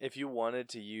wanted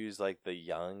to use like the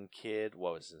young kid,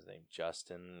 what was his name,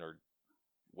 Justin or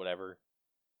whatever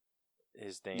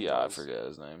his name was. I forget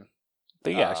his name. I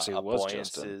think it actually was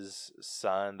Justin. His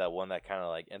son, that one that kind of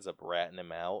like ends up ratting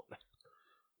him out.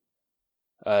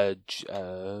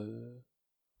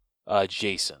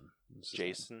 Jason.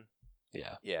 Jason?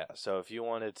 Yeah. Yeah, so if you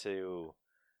wanted to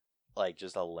like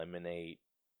just eliminate,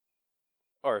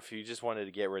 or if you just wanted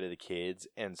to get rid of the kids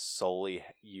and solely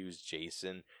use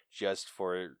Jason just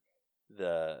for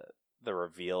the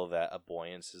reveal that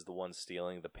Aboyance is the one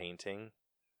stealing the painting,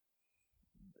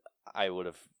 I would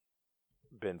have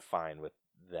been fine with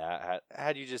that.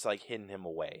 Had you just like hidden him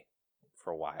away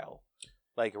for a while,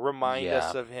 like remind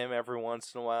us of him every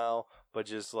once in a while, but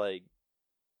just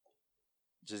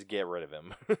get rid of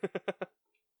him.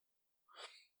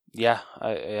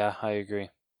 I agree.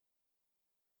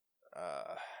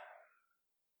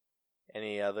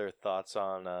 Any other thoughts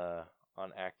on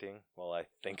acting while I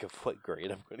think of what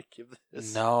grade I'm going to give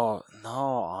this? No,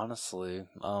 honestly.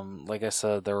 Like I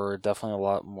said, there were definitely a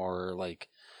lot more like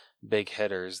big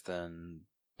hitters than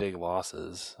big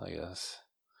losses, I guess,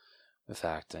 with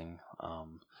acting.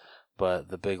 but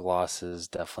the big losses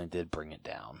definitely did bring it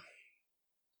down.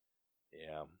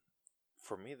 Yeah.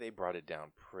 For me, they brought it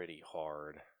down pretty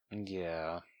hard.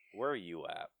 Yeah. Where are you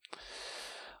at?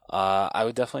 I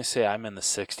would definitely say I'm in the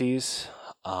 60s.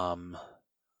 Honestly,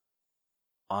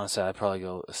 I'd probably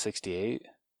go 68.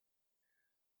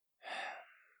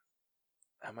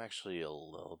 I'm actually a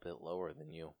little bit lower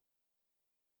than you.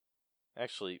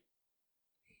 Actually,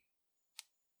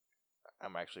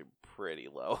 I'm actually pretty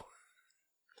low.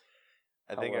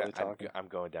 I think I'm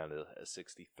going down to a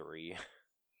 63.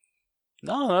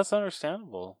 No, that's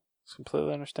understandable. It's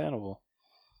completely understandable.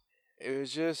 It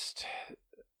was just,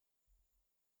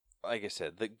 like I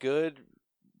said, the good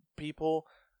people.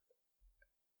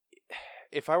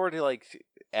 If I were to like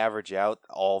average out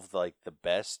all of like the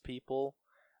best people,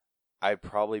 I'd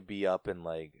probably be up in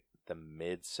like the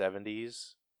mid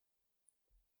 70s.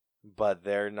 But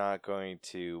they're not going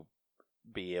to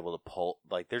be able to pull,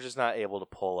 like, they're just not able to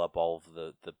pull up all of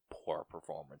the poor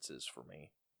performances for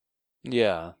me.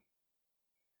 Yeah.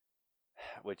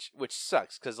 Which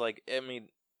sucks, because, like, I mean,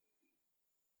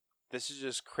 this is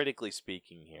just critically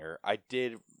speaking here. I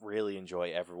did really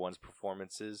enjoy everyone's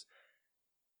performances,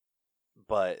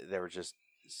 but there were just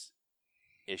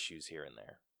issues here and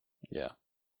there. Yeah.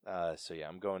 So yeah,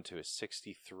 I'm going to a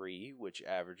 63, which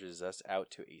averages us out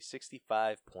to a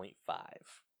 65.5.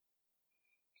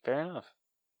 Fair enough.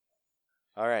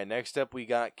 All right, next up we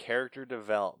got character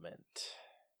development.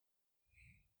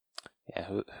 Yeah,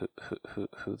 who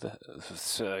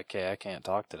okay, I can't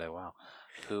talk today. Wow.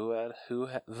 Who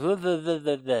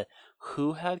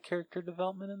had character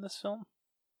development in this film?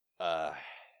 That's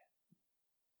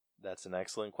an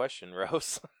excellent question,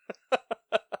 Rose.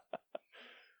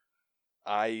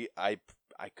 I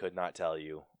could not tell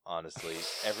you, honestly.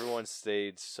 Everyone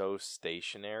stayed so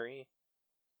stationary.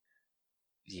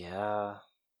 Yeah.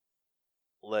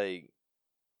 Like,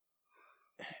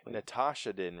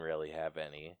 Natasha didn't really have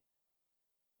any.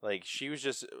 Like, she was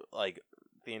just, like,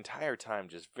 the entire time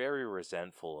just very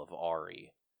resentful of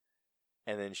Ari.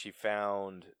 And then she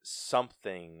found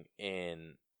something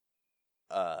in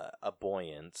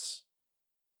Aboyance.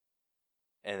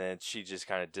 And then she just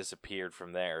kind of disappeared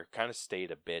from there. Kind of stayed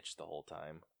a bitch the whole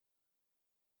time.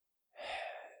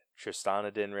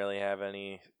 Tristana didn't really have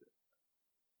any.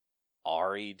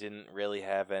 Ari didn't really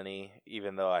have any,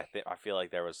 even though I feel like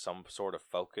there was some sort of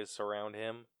focus around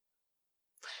him.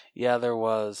 Yeah, there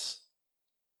was.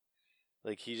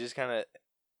 Like, he just kind of...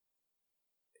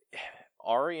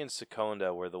 Ari and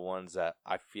Seconda were the ones that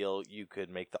I feel you could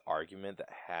make the argument that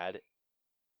had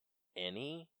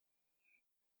any.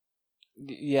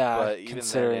 Yeah, but even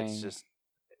considering... then, it's just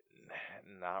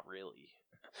not really.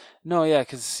 No, yeah,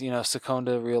 because,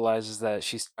 Seconda realizes that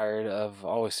she's tired of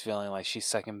always feeling like she's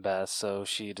second best, so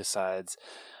she decides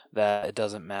that it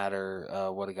doesn't matter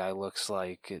what a guy looks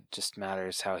like. It just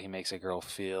matters how he makes a girl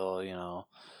feel,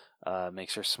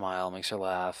 makes her smile, makes her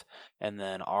laugh. And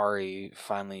then Ari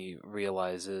finally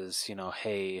realizes,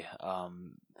 hey,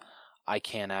 I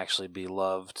can actually be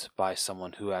loved by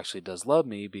someone who actually does love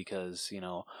me because,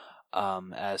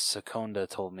 as Seconda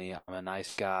told me, I'm a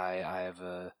nice guy, I have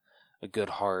a good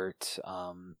heart,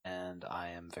 and I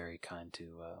am very kind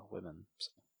to women.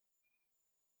 So.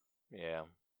 Yeah.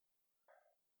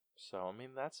 So, I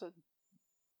mean,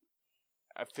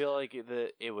 I feel like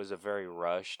it was a very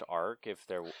rushed arc, if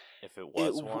it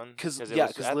was one. Because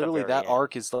literally that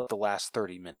arc is like the last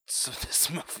 30 minutes of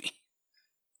this movie.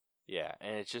 Yeah,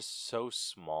 and it's just so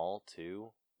small,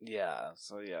 too. Yeah,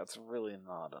 so yeah, it's really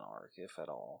not an arc, if at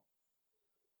all.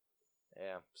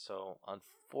 Yeah, so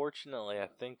unfortunately, I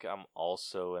think I'm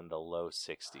also in the low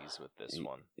 60s with this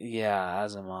one. Yeah,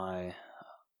 as am I.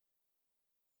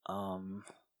 I'm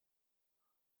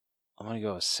gonna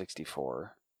go with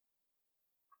 64.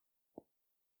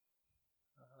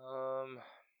 I'll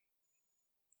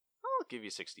give you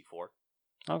 64.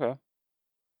 Okay.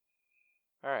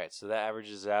 Alright, so that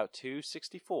averages out to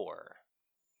 64.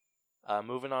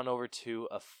 Moving on over to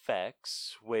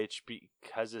effects, which,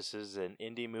 because this is an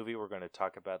indie movie, we're going to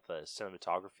talk about the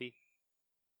cinematography.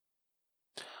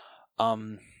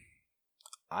 I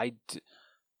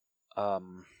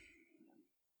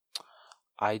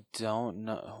don't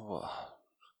know.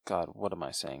 God, what am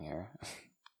I saying here?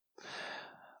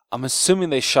 I'm assuming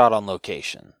they shot on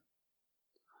location.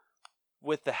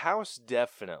 With the house,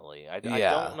 definitely. I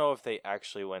don't know if they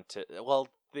actually went to... Well,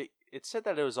 it said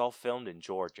that it was all filmed in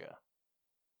Georgia.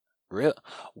 Really?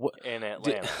 In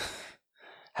Atlanta.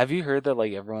 Have you heard that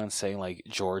like everyone's saying like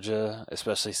Georgia,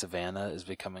 especially Savannah, is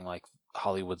becoming like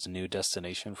Hollywood's new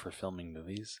destination for filming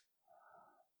movies?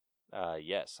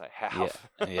 Yes, I have.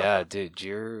 Yeah,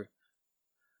 dude,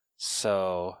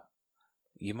 So,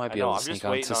 you might I be know, able I'm to sneak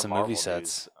just waiting onto on some Marvel movie news.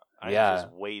 sets. I'm Yeah.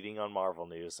 just waiting on Marvel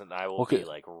news, and I will Okay. be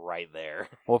like right there.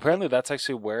 Well, apparently that's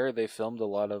actually where they filmed a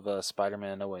lot of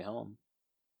Spider-Man: No Way Home.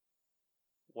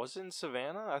 Was it in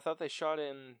Savannah? I thought they shot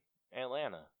in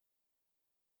Atlanta.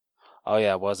 Oh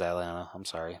yeah, it was Atlanta. I'm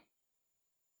sorry.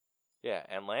 Yeah,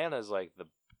 Atlanta's like the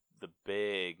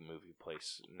big movie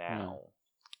place now.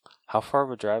 How far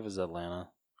of a drive is Atlanta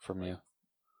from you?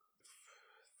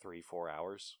 3-4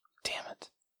 hours. Damn it.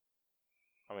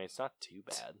 I mean, it's not too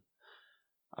bad.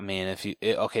 I mean,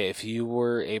 if you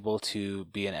were able to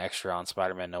be an extra on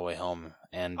Spider-Man: No Way Home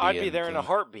and I'd be there in a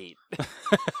heartbeat.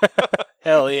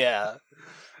 Hell yeah.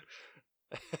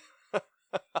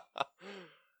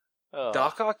 Ugh.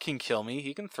 Doc Ock can kill me.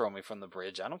 He can throw me from the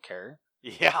bridge. I don't care.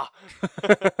 Yeah.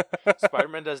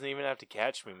 Spider-Man doesn't even have to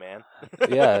catch me, man.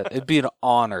 Yeah, it'd be an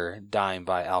honor dying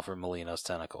by Alfred Molina's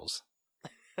tentacles.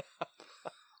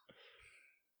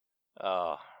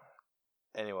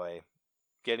 Anyway,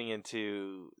 getting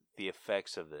into the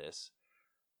effects of this,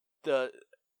 the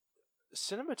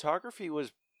cinematography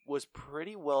was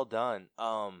pretty well done.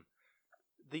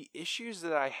 The issues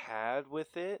that I had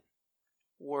with it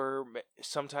were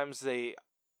sometimes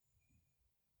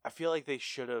I feel like they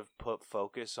should have put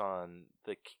focus on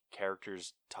the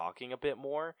characters talking a bit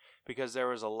more, because there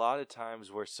was a lot of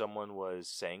times where someone was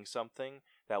saying something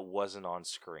that wasn't on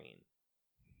screen.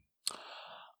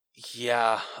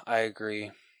 Yeah, I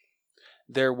agree.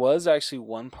 There was actually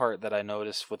one part that I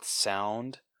noticed with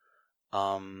sound.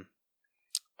 What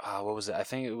was it? I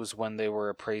think it was when they were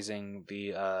appraising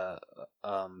the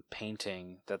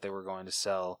painting that they were going to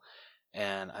sell,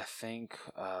 and I think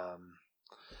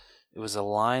it was a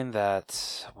line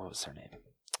that, what was her name?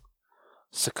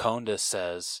 Seconda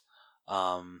says,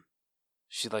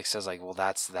 she like says like, well,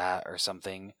 that's that or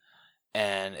something,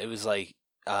 and it was like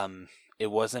it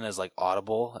wasn't as like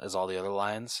audible as all the other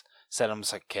lines said. I'm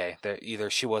just like, okay, either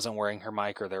she wasn't wearing her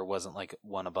mic or there wasn't like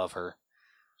one above her.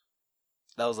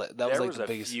 That was like the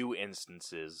biggest. Few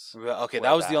instances. Okay,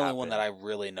 that was the only one that I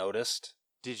really noticed.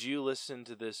 Did you listen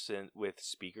to this with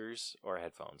speakers or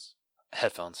headphones?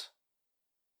 Headphones.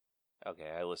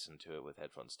 Okay, I listened to it with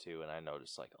headphones too, and I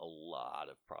noticed like a lot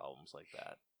of problems like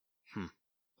that.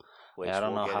 Which yeah, I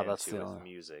don't we'll know get how that's into the with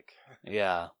music.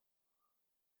 Yeah.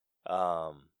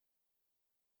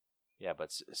 Yeah,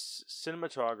 but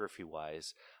cinematography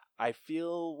wise, I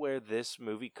feel where this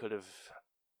movie could have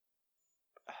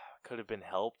been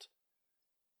helped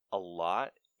a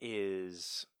lot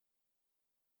is,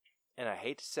 and I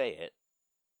hate to say it,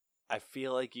 I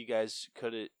feel like you guys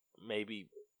could have maybe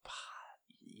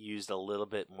used a little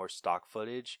bit more stock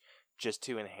footage just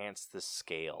to enhance the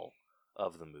scale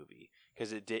of the movie,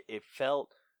 because it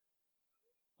felt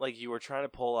like you were trying to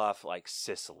pull off like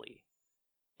Sicily,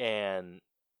 and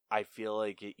I feel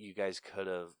like you guys could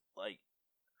have like,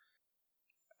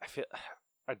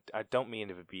 I don't mean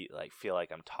to be like feel like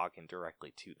I'm talking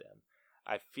directly to them.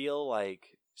 I feel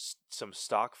like some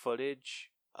stock footage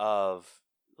of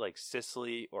like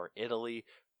Sicily or Italy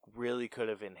really could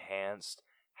have enhanced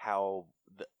how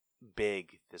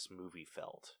big this movie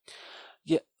felt.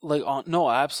 Yeah, like no,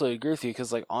 I absolutely agree with you,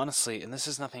 because like honestly, and this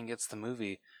is nothing against the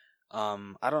movie. I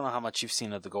don't know how much you've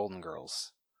seen of the Golden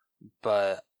Girls,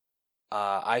 but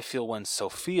I feel when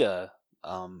Sophia,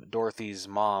 Dorothy's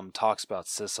mom, talks about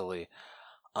Sicily,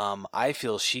 I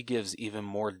feel she gives even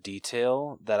more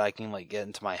detail that I can like get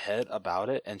into my head about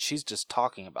it, and she's just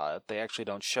talking about it. They actually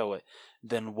don't show it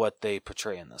than what they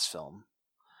portray in this film.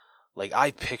 Like,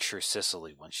 I picture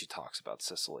Sicily when she talks about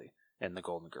Sicily and the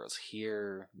Golden Girls.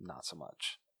 Here, not so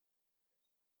much.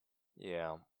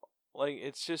 Yeah, like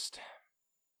it's just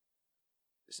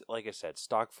like I said,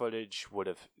 stock footage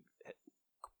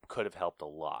could have helped a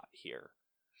lot here.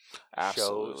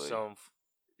 Absolutely.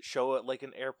 Show it like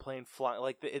an airplane flying.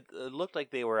 Like it looked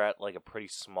like they were at like a pretty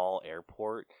small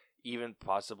airport, even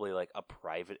possibly like a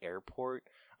private airport.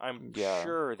 I'm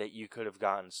sure that you could have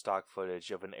gotten stock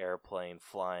footage of an airplane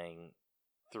flying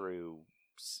through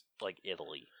like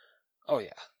Italy. Oh yeah,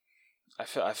 I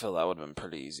feel that would have been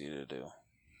pretty easy to do.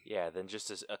 Yeah, then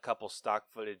just a couple stock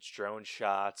footage drone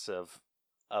shots of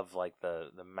like the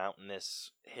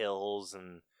mountainous hills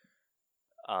and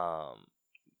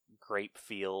grape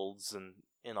fields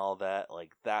and all that,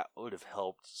 like that would have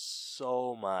helped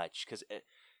so much, because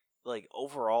like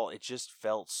overall it just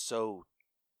felt so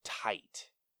tight.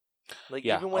 Like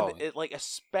even when like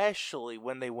especially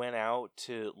when they went out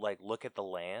to like look at the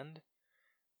land,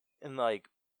 and like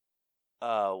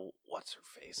what's her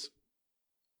face,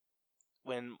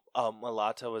 when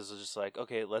Malata was just like,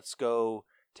 okay, let's go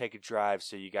take a drive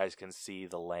so you guys can see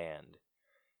the land,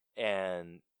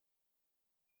 and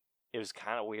it was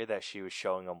kind of weird that she was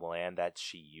showing them land that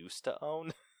she used to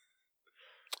own.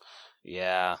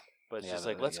 Yeah. But it's Yeah, just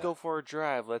like, let's go for a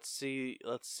drive. Let's see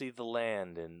the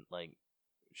land and like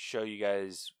show you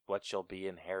guys what you'll be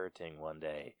inheriting one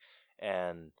day.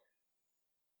 And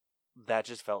that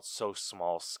just felt so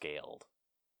small scaled.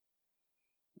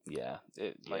 Yeah.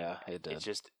 It did. It's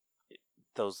just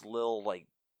those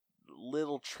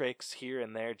little tricks here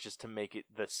and there just to make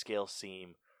the scale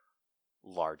seem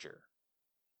larger.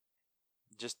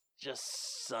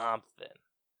 Just something.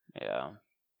 Yeah.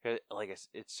 Like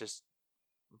it's just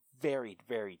very,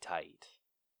 very tight.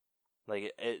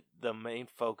 Like the main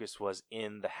focus was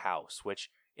in the house, which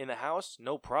in the house,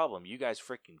 no problem. You guys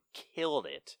freaking killed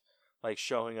it. Like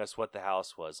showing us what the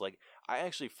house was. Like I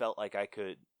actually felt like I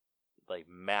could like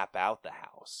map out the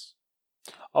house.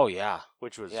 Oh yeah.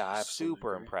 Which was I absolutely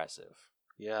super agree. impressive.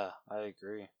 Yeah, I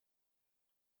agree.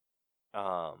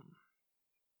 But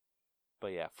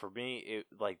yeah, for me, it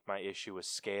like my issue was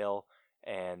scale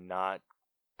and not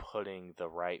putting the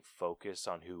right focus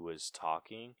on who was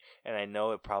talking. And I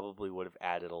know it probably would have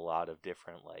added a lot of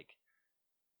different like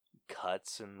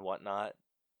cuts and whatnot.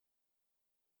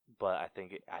 But I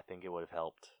think it would have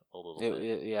helped a little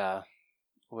bit. Yeah,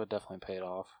 would definitely paid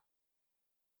off.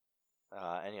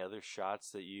 Any other shots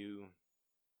that you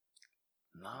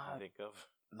think of?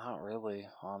 Not really,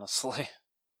 honestly.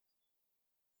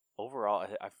 Overall,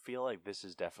 I feel like this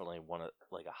is definitely one of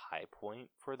like a high point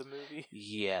for the movie.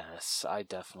 Yes, I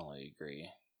definitely agree.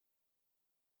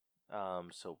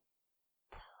 So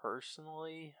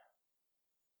personally,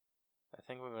 I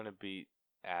think we're gonna be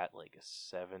at like a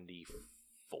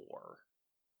 74.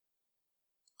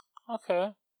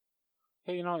 Okay.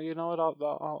 Hey, you know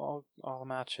what? I'll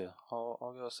match you.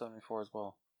 I'll go 74 as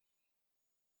well.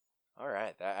 All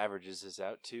right, that averages us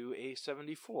out to a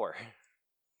 74.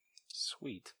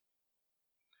 Sweet.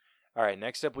 All right,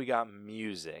 next up we got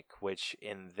music, which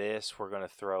in this we're going to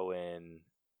throw in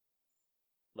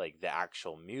like the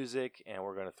actual music and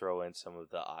we're going to throw in some of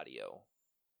the audio.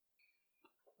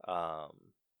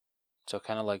 So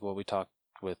kind of like what we talked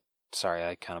with, sorry,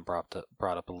 I kind of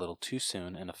brought up a little too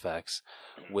soon in effects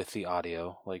with the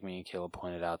audio. Like me and Caleb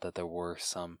pointed out that there were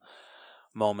some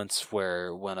moments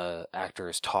where when an actor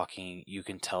is talking, you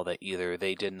can tell that either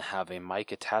they didn't have a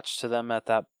mic attached to them at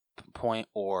that point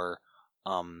or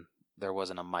there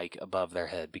wasn't a mic above their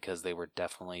head because they were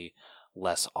definitely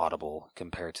less audible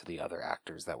compared to the other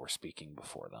actors that were speaking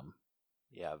before them.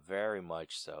 Yeah, very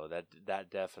much so. That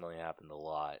definitely happened a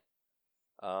lot.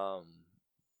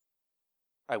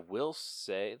 I will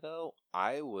say though,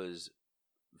 I was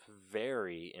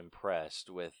very impressed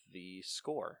with the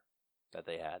score that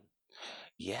they had.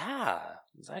 Yeah,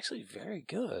 it's actually very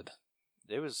good.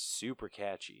 It was super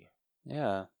catchy.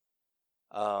 Yeah.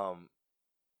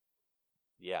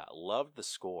 Yeah, loved the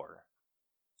score.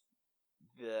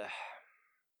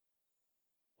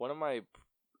 One of my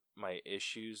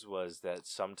issues was that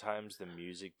sometimes the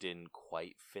music didn't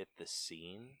quite fit the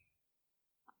scene.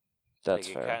 That's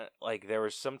like, fair. Like there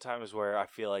were some times where I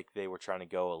feel like they were trying to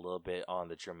go a little bit on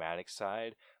the dramatic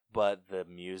side, but the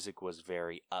music was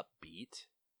very upbeat.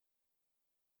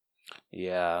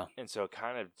 Yeah. And so it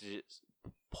kind of just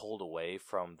pulled away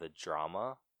from the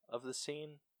drama of the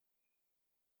scene.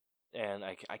 And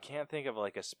I can't think of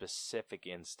like a specific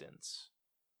instance,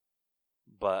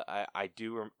 but I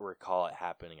do recall it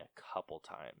happening a couple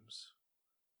times.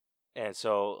 And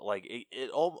so like it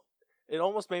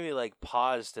almost made me like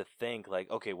pause to think like,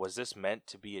 okay, was this meant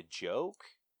to be a joke?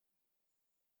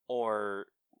 Or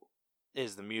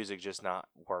is the music just not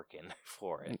working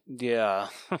for it? Yeah.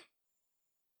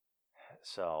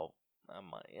 So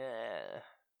I'm like, yeah,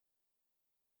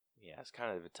 it's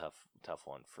kind of a tough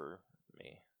one for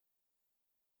me.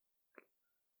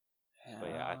 But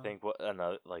yeah, I think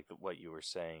what you were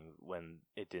saying when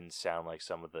it didn't sound like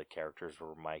some of the characters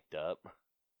were mic'd up.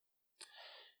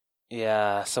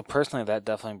 Yeah, so personally that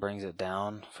definitely brings it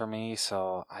down for me,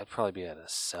 so I'd probably be at a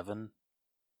 7.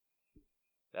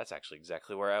 That's actually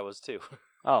exactly where I was too.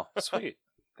 Oh, sweet.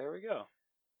 There we go.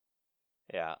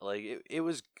 Yeah, like it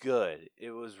was good. It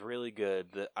was really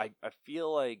good. I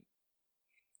feel like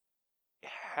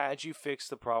had you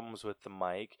fixed the problems with the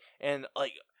mic, and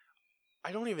like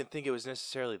I don't even think it was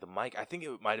necessarily the mic. I think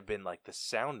it might have been like the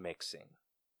sound mixing.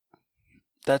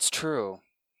 That's true.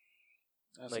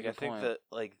 That's like I think that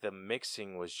like the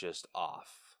mixing was just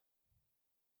off,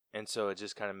 and so it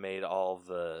just kind of made all of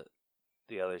the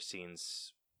other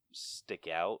scenes stick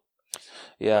out.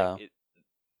 Yeah. Like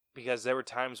because there were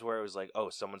times where it was like, oh,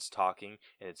 someone's talking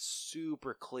and it's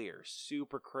super clear,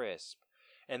 super crisp,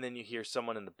 and then you hear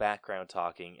someone in the background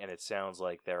talking and it sounds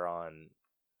like they're on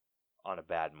a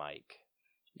bad mic.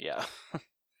 Yeah.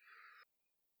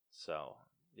 So,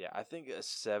 yeah, I think a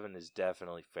 7 is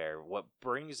definitely fair. What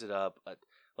brings it up,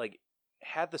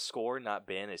 had the score not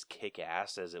been as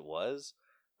kick-ass as it was,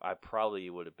 I probably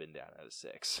would have been down at a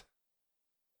 6.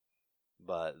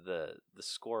 But the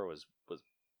score was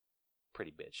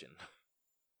pretty bitchin'.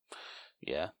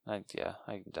 Yeah, I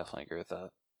can definitely agree with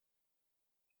that.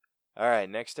 All right,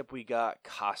 next up we got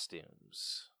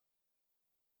costumes.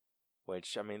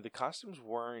 Which, I mean, the costumes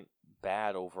weren't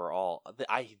bad overall.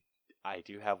 I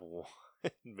do have one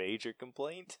major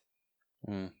complaint.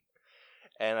 Mm.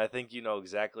 And I think you know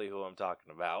exactly who I'm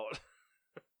talking about.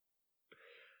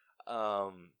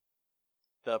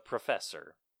 The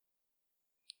professor.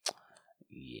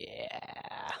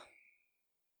 Yeah.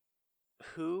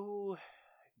 Who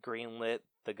greenlit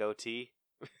the goatee?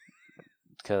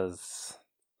 Because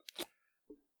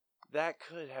That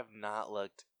could have not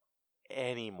looked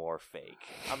any more fake.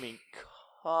 I mean,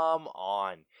 come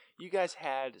on. You guys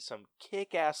had some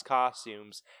kick-ass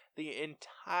costumes the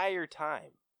entire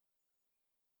time.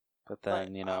 But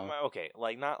then, okay,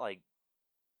 not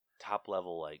top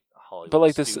level Hollywood but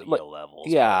like studio levels.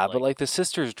 yeah, but like the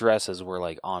sisters' dresses were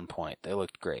like on point. They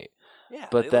looked great. Yeah,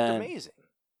 but they then, looked amazing.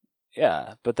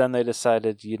 Yeah, but then they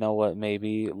decided, you know what?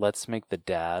 Maybe let's make the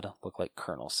dad look like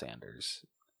Colonel Sanders.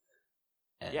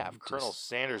 And if Colonel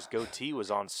Sanders' goatee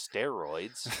was on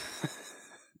steroids,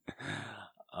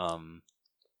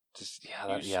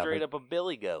 straight up a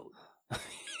billy goat.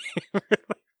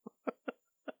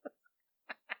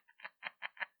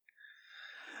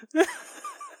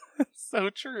 So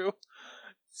true.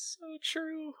 So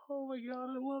true. Oh my god,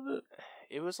 I love it.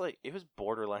 It was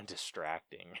borderline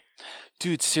distracting.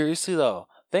 Dude, seriously though,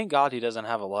 thank God he doesn't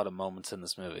have a lot of moments in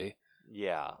this movie.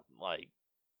 Yeah,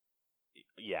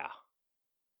 yeah.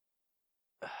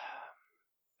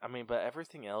 I mean, but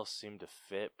everything else seemed to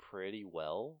fit pretty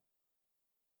well.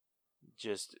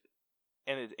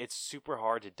 And it's super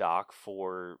hard to dock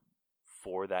for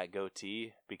that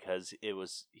goatee because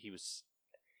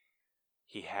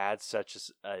he had such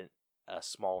a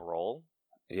small role.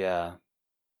 Yeah.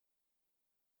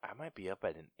 I might be up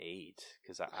at an 8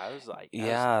 because I was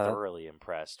thoroughly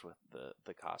impressed with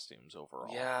the costumes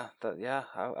overall. Yeah,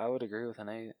 I would agree with an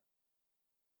 8.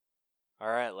 All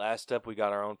right, last up we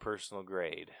got our own personal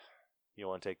grade. You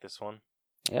want to take this one?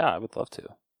 Yeah, I would love to.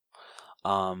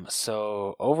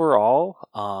 So overall,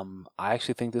 I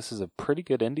actually think this is a pretty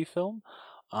good indie film.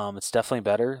 It's definitely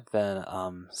better than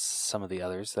some of the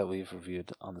others that we've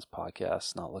reviewed on this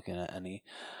podcast. Not looking at any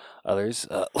others.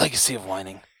 Legacy of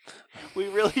Whining. We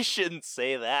really shouldn't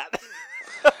say that.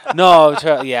 No,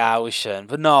 yeah, we shouldn't.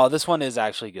 But no, this one is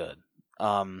actually good.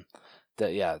 Some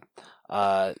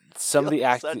of the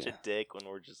acting. Such a dick when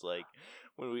we're just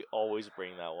when we always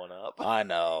bring that one up. I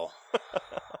know,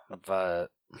 but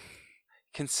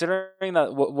considering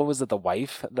that, what was it? The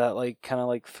wife that kind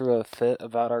of threw a fit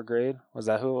about our grade. Was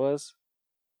that who it was?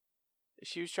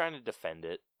 She was trying to defend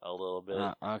it a little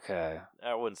bit. Okay.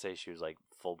 I wouldn't say she was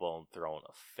full blown throwing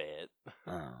a fit.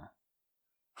 Oh.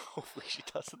 Hopefully she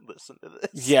doesn't listen to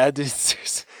this. Yeah, dude.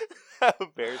 How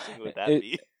embarrassing would that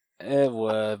be? It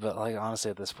would, but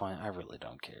honestly, at this point, I really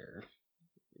don't care.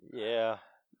 Yeah.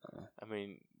 I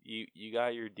mean, you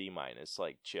got your D-,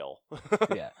 chill.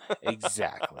 Yeah,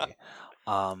 exactly.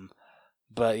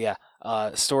 But yeah,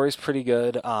 story's pretty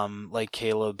good. Like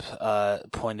Caleb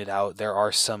pointed out, there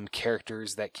are some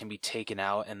characters that can be taken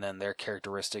out and then their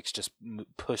characteristics just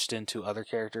pushed into other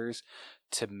characters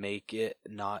to make it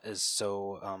not as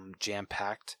so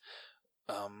jam-packed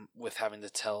with having to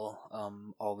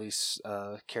tell all these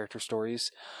character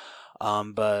stories.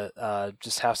 But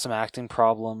just have some acting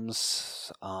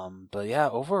problems. But yeah,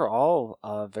 overall,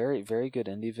 very, very good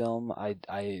indie film.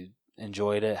 I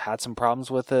enjoyed it, had some problems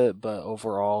with it, but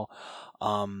overall,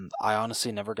 I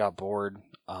honestly never got bored.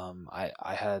 I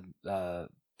had,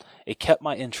 it kept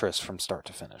my interest from start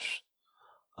to finish.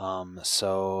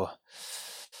 So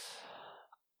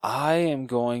I am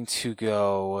going to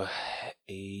go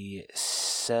a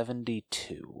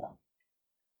 72.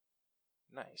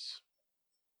 Nice.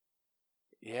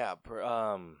 Yeah,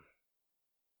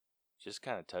 just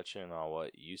kind of touching on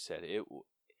what you said,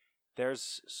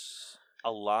 there's a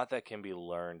lot that can be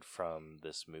learned from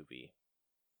this movie.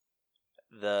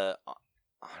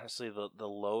 Honestly, the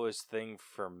lowest thing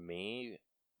for me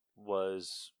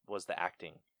was the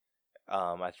acting.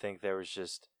 I think there was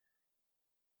just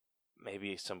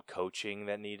maybe some coaching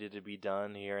that needed to be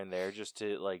done here and there just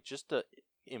to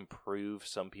improve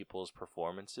some people's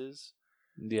performances.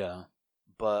 Yeah.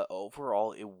 But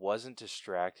overall, it wasn't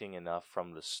distracting enough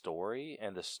from the story,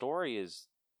 and the story is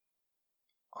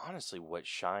honestly what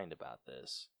shined about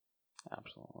this.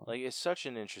 Absolutely. Like, it's such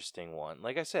an interesting one.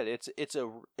 Like I said, it's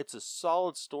a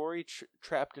solid story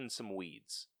trapped in some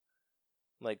weeds.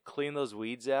 Like, clean those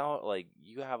weeds out, like,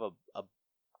 you have a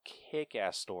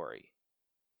kick-ass story.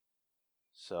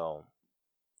 So,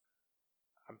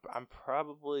 I'm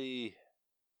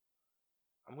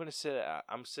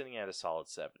sitting at a solid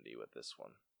 70 with this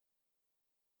one.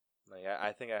 Like,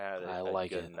 I think I had a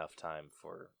good enough time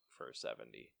for a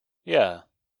 70. Yeah.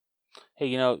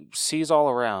 Hey, C's all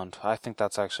around. I think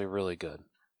that's actually really good.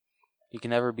 You can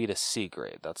never beat a C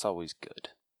grade. That's always good.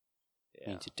 Yeah.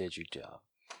 Means you did your job.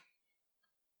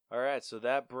 All right, so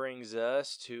that brings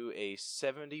us to a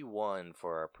 71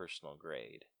 for our personal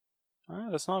grade. All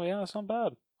right, that's not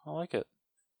bad. I like it.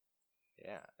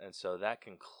 Yeah, and so that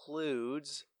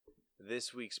concludes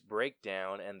this week's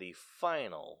breakdown and the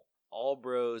final All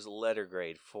Bros letter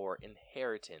grade for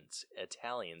Inheritance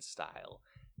Italian Style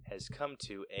has come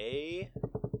to a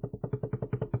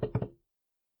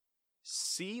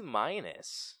C-. Yeah,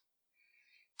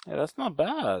 that's not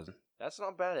bad. That's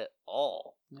not bad at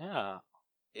all. Yeah.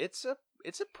 It's a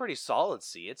pretty solid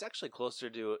C. It's actually closer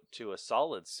to a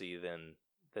solid C than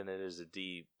it is a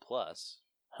D+.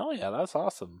 Hell yeah, that's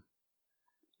awesome.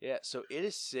 Yeah, so it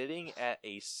is sitting at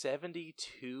a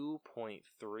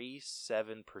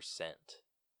 72.37%.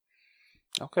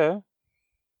 Okay.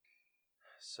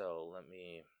 So let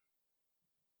me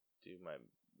do my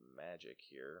magic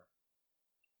here.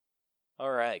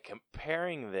 All right,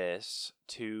 comparing this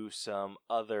to some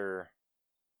other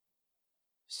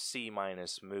C-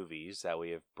 movies that we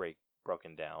have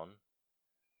broken down.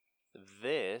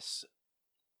 This,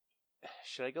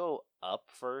 should I go up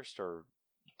first or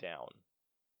down?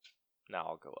 No,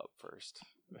 I'll go up first.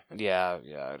 Yeah,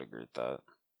 I'd agree with that.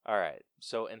 All right,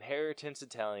 so Inheritance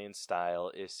Italian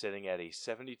Style is sitting at a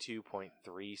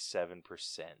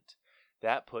 72.37%.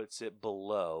 That puts it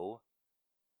below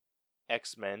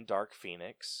X-Men Dark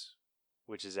Phoenix,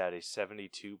 which is at a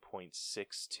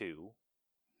 72.62.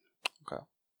 Okay.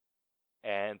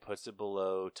 And puts it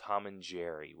below Tom and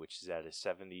Jerry, which is at a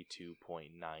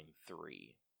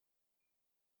 72.93.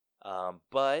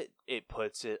 But it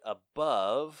puts it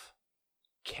above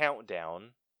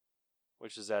Countdown,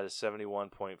 which is at a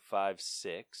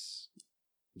 71.56.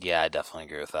 Yeah, I definitely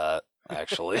agree with that,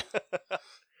 actually.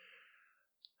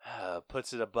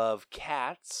 Puts it above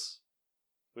Cats,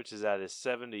 which is at a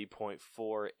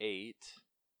 70.48.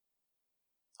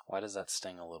 Why does that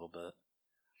sting a little bit?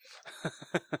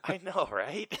 I know,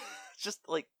 right? just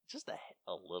a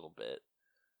little bit.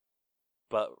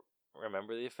 But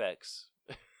remember the effects.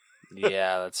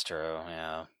 Yeah, that's true.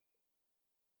 Yeah.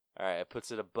 All right, it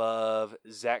puts it above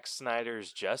Zack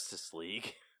Snyder's Justice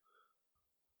League,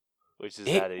 which is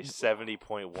at a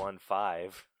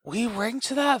 70.15. We ranked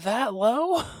that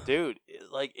low? Dude,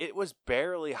 it was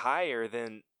barely higher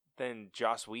than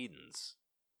Joss Whedon's.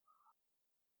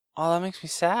 Oh, that makes me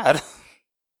sad.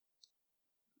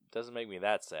 Doesn't make me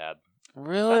that sad.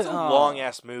 Really? That's a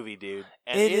long-ass movie, dude.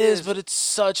 And it is, but it's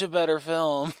such a better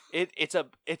film. It's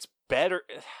better.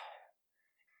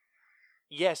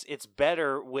 Yes, it's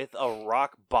better with a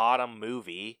rock-bottom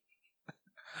movie.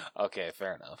 Okay,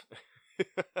 fair enough.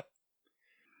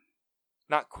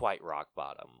 Not quite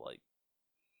rock-bottom,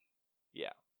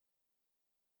 yeah.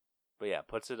 But yeah,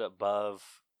 puts it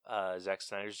above Zack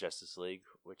Snyder's Justice League,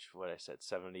 which, what I said,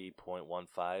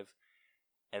 70.15.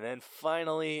 And then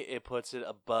finally, it puts it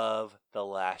above The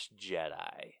Last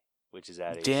Jedi, which is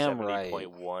at a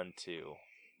 70.12.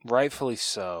 Rightfully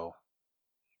so.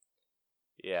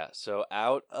 Yeah, so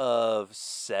out of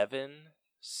 7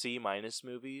 C-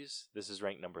 movies, this is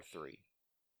ranked number 3.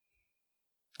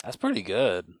 That's pretty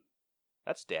good.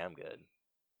 That's damn good.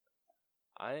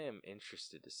 I am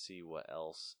interested to see what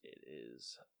else it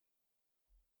is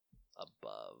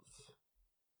above.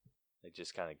 Like,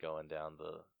 just kind of going down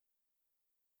the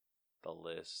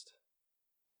list.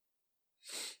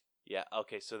 Yeah,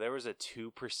 okay, so there was a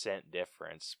 2%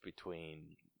 difference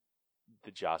between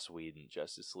the Joss Whedon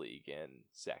Justice League and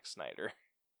Zack Snyder.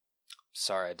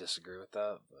 Sorry, I disagree with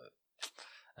that, but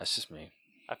that's just me.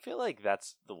 I feel like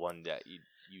that's the one that you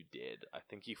did. I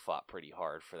think you fought pretty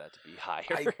hard for that to be higher.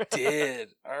 I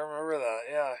did. I remember that,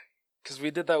 yeah. Because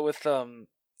we did that with,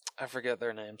 I forget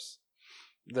their names.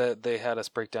 They had us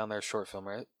break down their short film,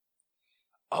 right?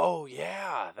 Oh,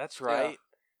 yeah, that's right.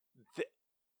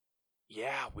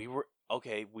 Yeah, we were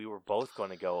both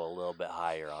going to go a little bit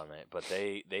higher on it, but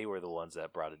they were the ones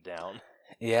that brought it down.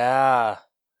 Yeah.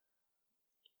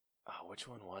 Oh, which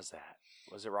one was that?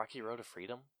 Was it Rocky Road to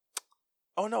Freedom?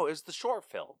 Oh, no, it was the short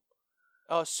film.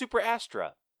 Oh, Super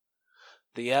Astra.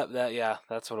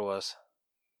 That's what it was.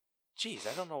 Jeez,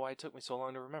 I don't know why it took me so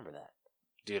long to remember that.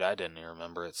 Dude, I didn't even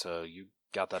remember it, so you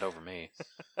got that over me.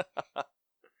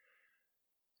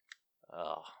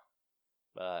 Oh.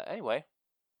 Anyway,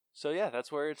 so yeah,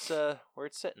 that's where it's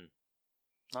sitting.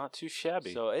 Not too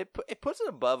shabby. So it puts it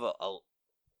above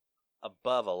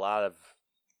above a lot of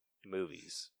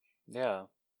movies. Yeah.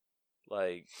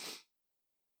 Like,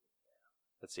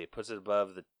 let's see, it puts it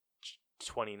above the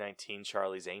 2019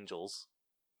 Charlie's Angels.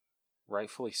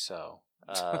 Rightfully so.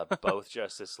 Both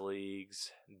Justice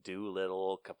Leagues,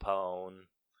 Doolittle, Capone.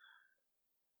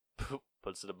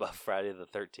 Puts it above Friday the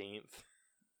 13th.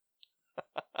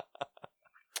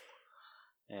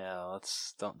 Yeah,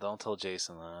 don't tell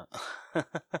Jason that.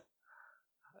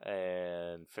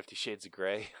 And 50 Shades of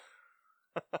Grey.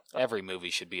 Every movie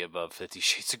should be above 50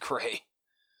 Shades of Grey.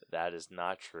 That is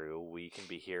not true. We Can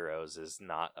Be Heroes is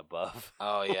not above.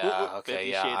 Oh yeah, okay, 50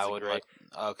 yeah, Shades I of would. Grey.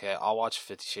 Okay, I'll watch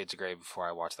 50 Shades of Grey before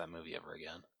I watch that movie ever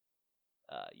again.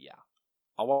 Yeah.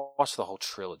 I'll watch the whole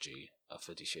trilogy of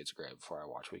 50 Shades of Grey before I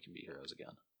watch We Can Be Heroes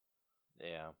again.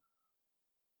 Yeah.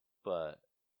 But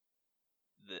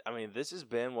I mean, this has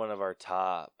been one of our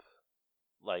top,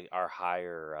 like our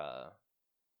higher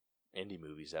indie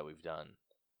movies that we've done.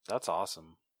 That's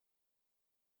awesome.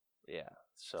 Yeah.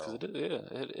 So 'cause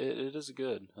it is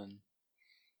good. And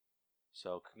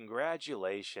so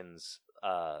congratulations,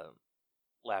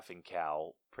 Laughing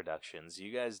Cow Productions.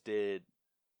 You guys did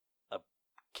a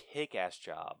kick-ass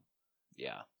job.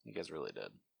 yeah, you guys really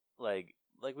did. Like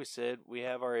we said, we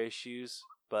have our issues,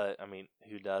 but I mean,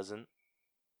 who doesn't?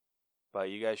 But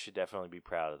you guys should definitely be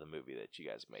proud of the movie that you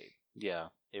guys made. Yeah.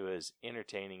 It was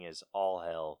entertaining as all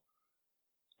hell.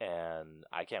 And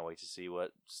I can't wait to see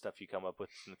what stuff you come up with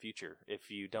in the future. If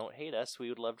you don't hate us, we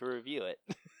would love to review it.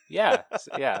 Yeah.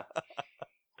 Yeah.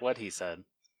 What he said.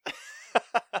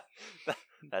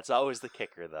 That's always the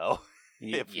kicker, though.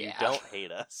 If you don't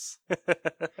hate us.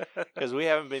 Because we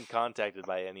haven't been contacted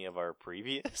by any of our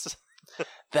previous.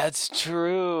 That's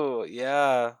true.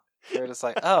 Yeah. They're just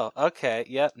like, oh, okay.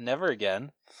 Yep, never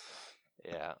again.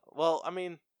 Yeah. Well, I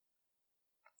mean,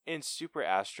 in Super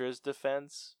Astra's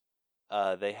defense,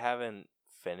 they haven't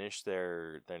finished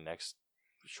their next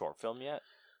short film yet.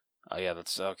 Oh, yeah,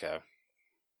 that's okay.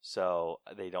 So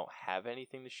they don't have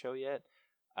anything to show yet.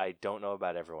 I don't know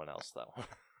about everyone else, though.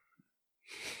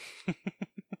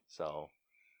 So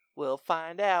we'll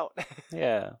find out.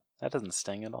 Yeah, that doesn't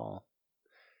sting at all.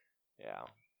 Yeah.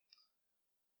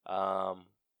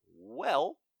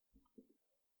 Well,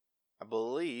 I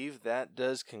believe that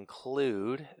does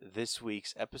conclude this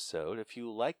week's episode. If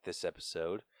you like this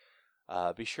episode,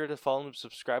 be sure to follow and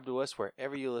subscribe to us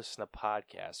wherever you listen to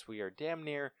podcasts. We are damn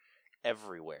near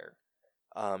everywhere.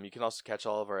 You can also catch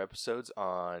all of our episodes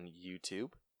on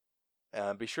YouTube.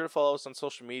 Be sure to follow us on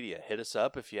social media. Hit us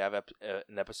up if you have an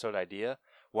episode idea.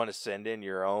 Want to send in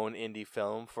your own indie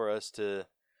film for us to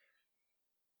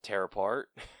tear apart.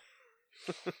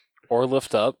 Or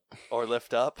lift up. Or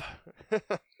lift up.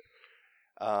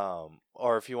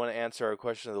 Or if you want to answer our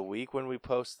question of the week when we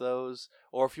post those.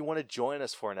 Or if you want to join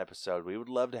us for an episode. We would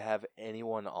love to have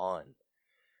anyone on.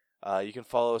 You can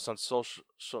follow us on social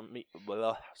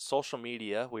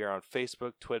media. We are on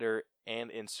Facebook, Twitter,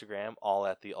 and Instagram, all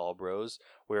at The All Bros.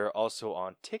 We're also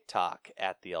on TikTok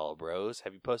at The All Bros.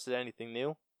 Have you posted anything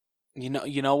new?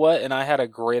 You know what? And I had a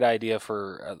great idea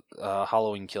for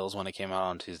Halloween Kills when it came out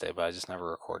on Tuesday, but I just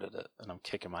never recorded it, and I'm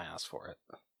kicking my ass for it.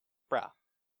 Bruh.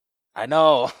 I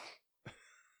know.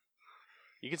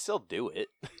 You can still do it.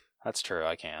 That's true.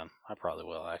 I can. I probably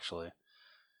will, actually.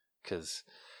 Because,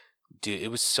 dude,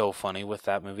 it was so funny with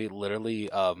that movie. Literally,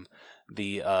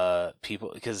 the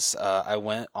people, because I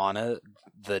went on it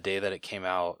the day that it came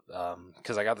out,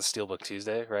 because I got the Steelbook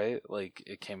Tuesday, right? Like,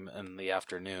 it came in the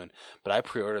afternoon, but I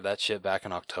pre-ordered that shit back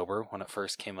in October when it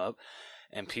first came up,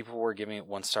 and people were giving it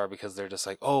 1 star because they're just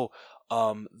like, oh,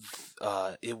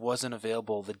 it wasn't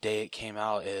available the day it came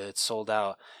out, it's sold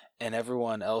out. And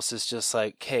everyone else is just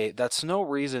like, hey, that's no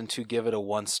reason to give it a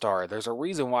 1 star. There's a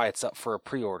reason why it's up for a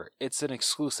pre-order. It's an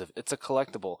exclusive. It's a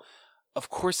collectible. Of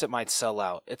course it might sell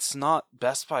out. It's not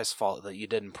Best Buy's fault that you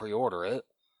didn't pre-order it.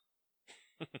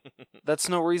 That's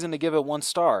no reason to give it 1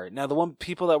 star. Now, the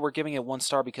people that were giving it 1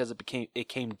 star because it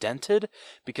came dented,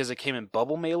 because it came in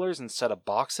bubble mailers instead of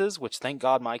boxes, which thank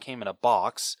God mine came in a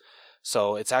box.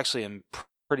 So it's actually in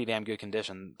pretty damn good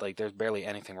condition. Like, there's barely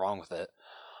anything wrong with it.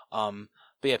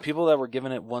 But yeah, people that were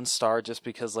giving it 1 star just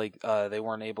because they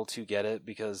weren't able to get it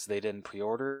because they didn't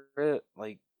pre-order it.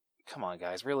 Like, come on,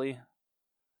 guys, really?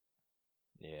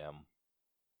 Yeah.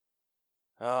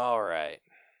 All right.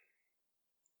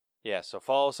 Yeah, so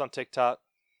follow us on TikTok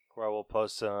where we'll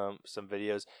post some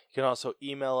videos. You can also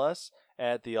email us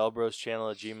at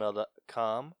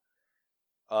theallbroschannel@gmail.com.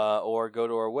 or go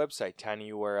to our website,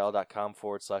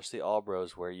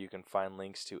 tinyurl.com/theallbros, where you can find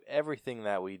links to everything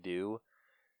that we do,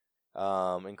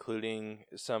 including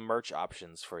some merch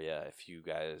options for you if you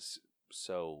guys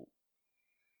so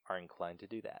are inclined to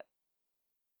do that.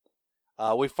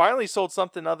 We finally sold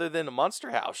something other than a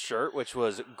Monster House shirt, which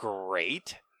was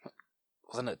great.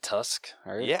 Wasn't it Tusk?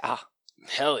 Right? Yeah.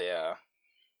 Hell yeah.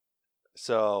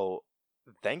 So,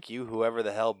 thank you, whoever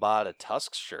the hell bought a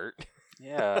Tusk shirt.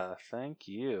 Yeah, thank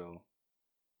you.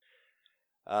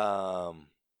 Yeah.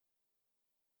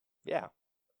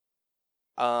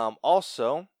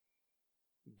 Also,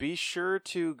 be sure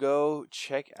to go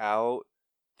check out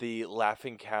the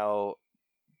Laughing Cow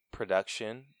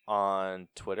production on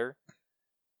Twitter.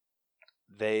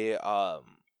 They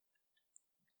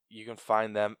you can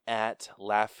find them at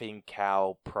Laughing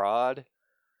Cow Prod,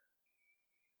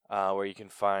 where you can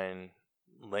find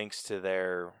links to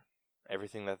their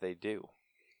everything that they do.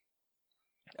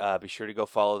 Be sure to go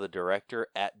follow the director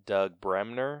at Doug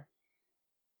Bremner,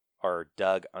 or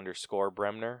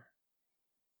Doug_Bremner.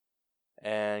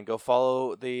 And go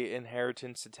follow the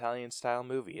Inheritance Italian Style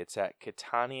movie. It's at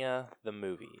Catania the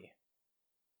Movie.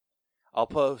 I'll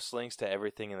post links to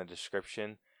everything in the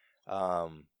description.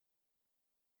 But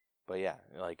yeah,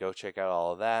 like go check out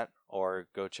all of that, or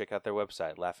go check out their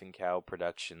website,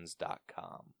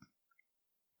 laughingcowproductions.com.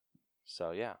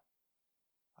 So yeah.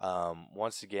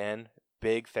 Once again,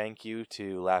 big thank you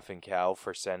to Laughing Cow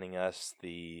for sending us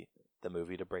the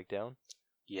movie to break down.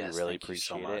 Yes, we really thank you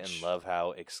so appreciate it much. and love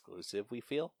how exclusive we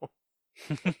feel.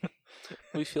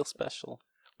 We feel special.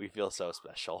 We feel so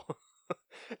special.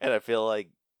 And I feel like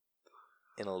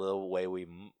in a little way we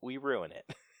ruin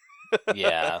it.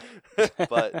 Yeah.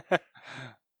 But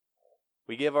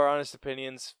we give our honest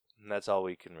opinions, and that's all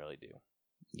we can really do.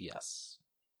 Yes.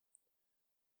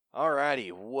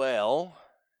 Alrighty, well,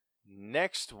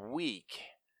 next week,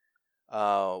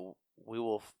 we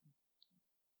will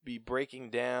be breaking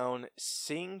down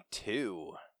Sing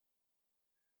 2.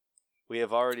 We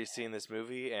have already seen this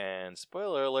movie, and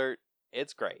spoiler alert,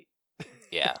 it's great.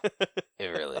 Yeah, it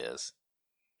really is.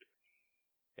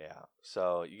 Yeah,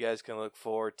 so you guys can look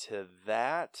forward to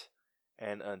that.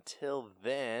 And until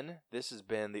then, this has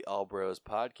been the All Bros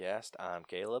Podcast. I'm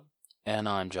Caleb. And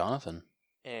I'm Jonathan.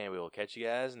 And we will catch you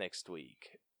guys next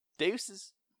week.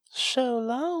 Deuces. So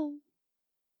long.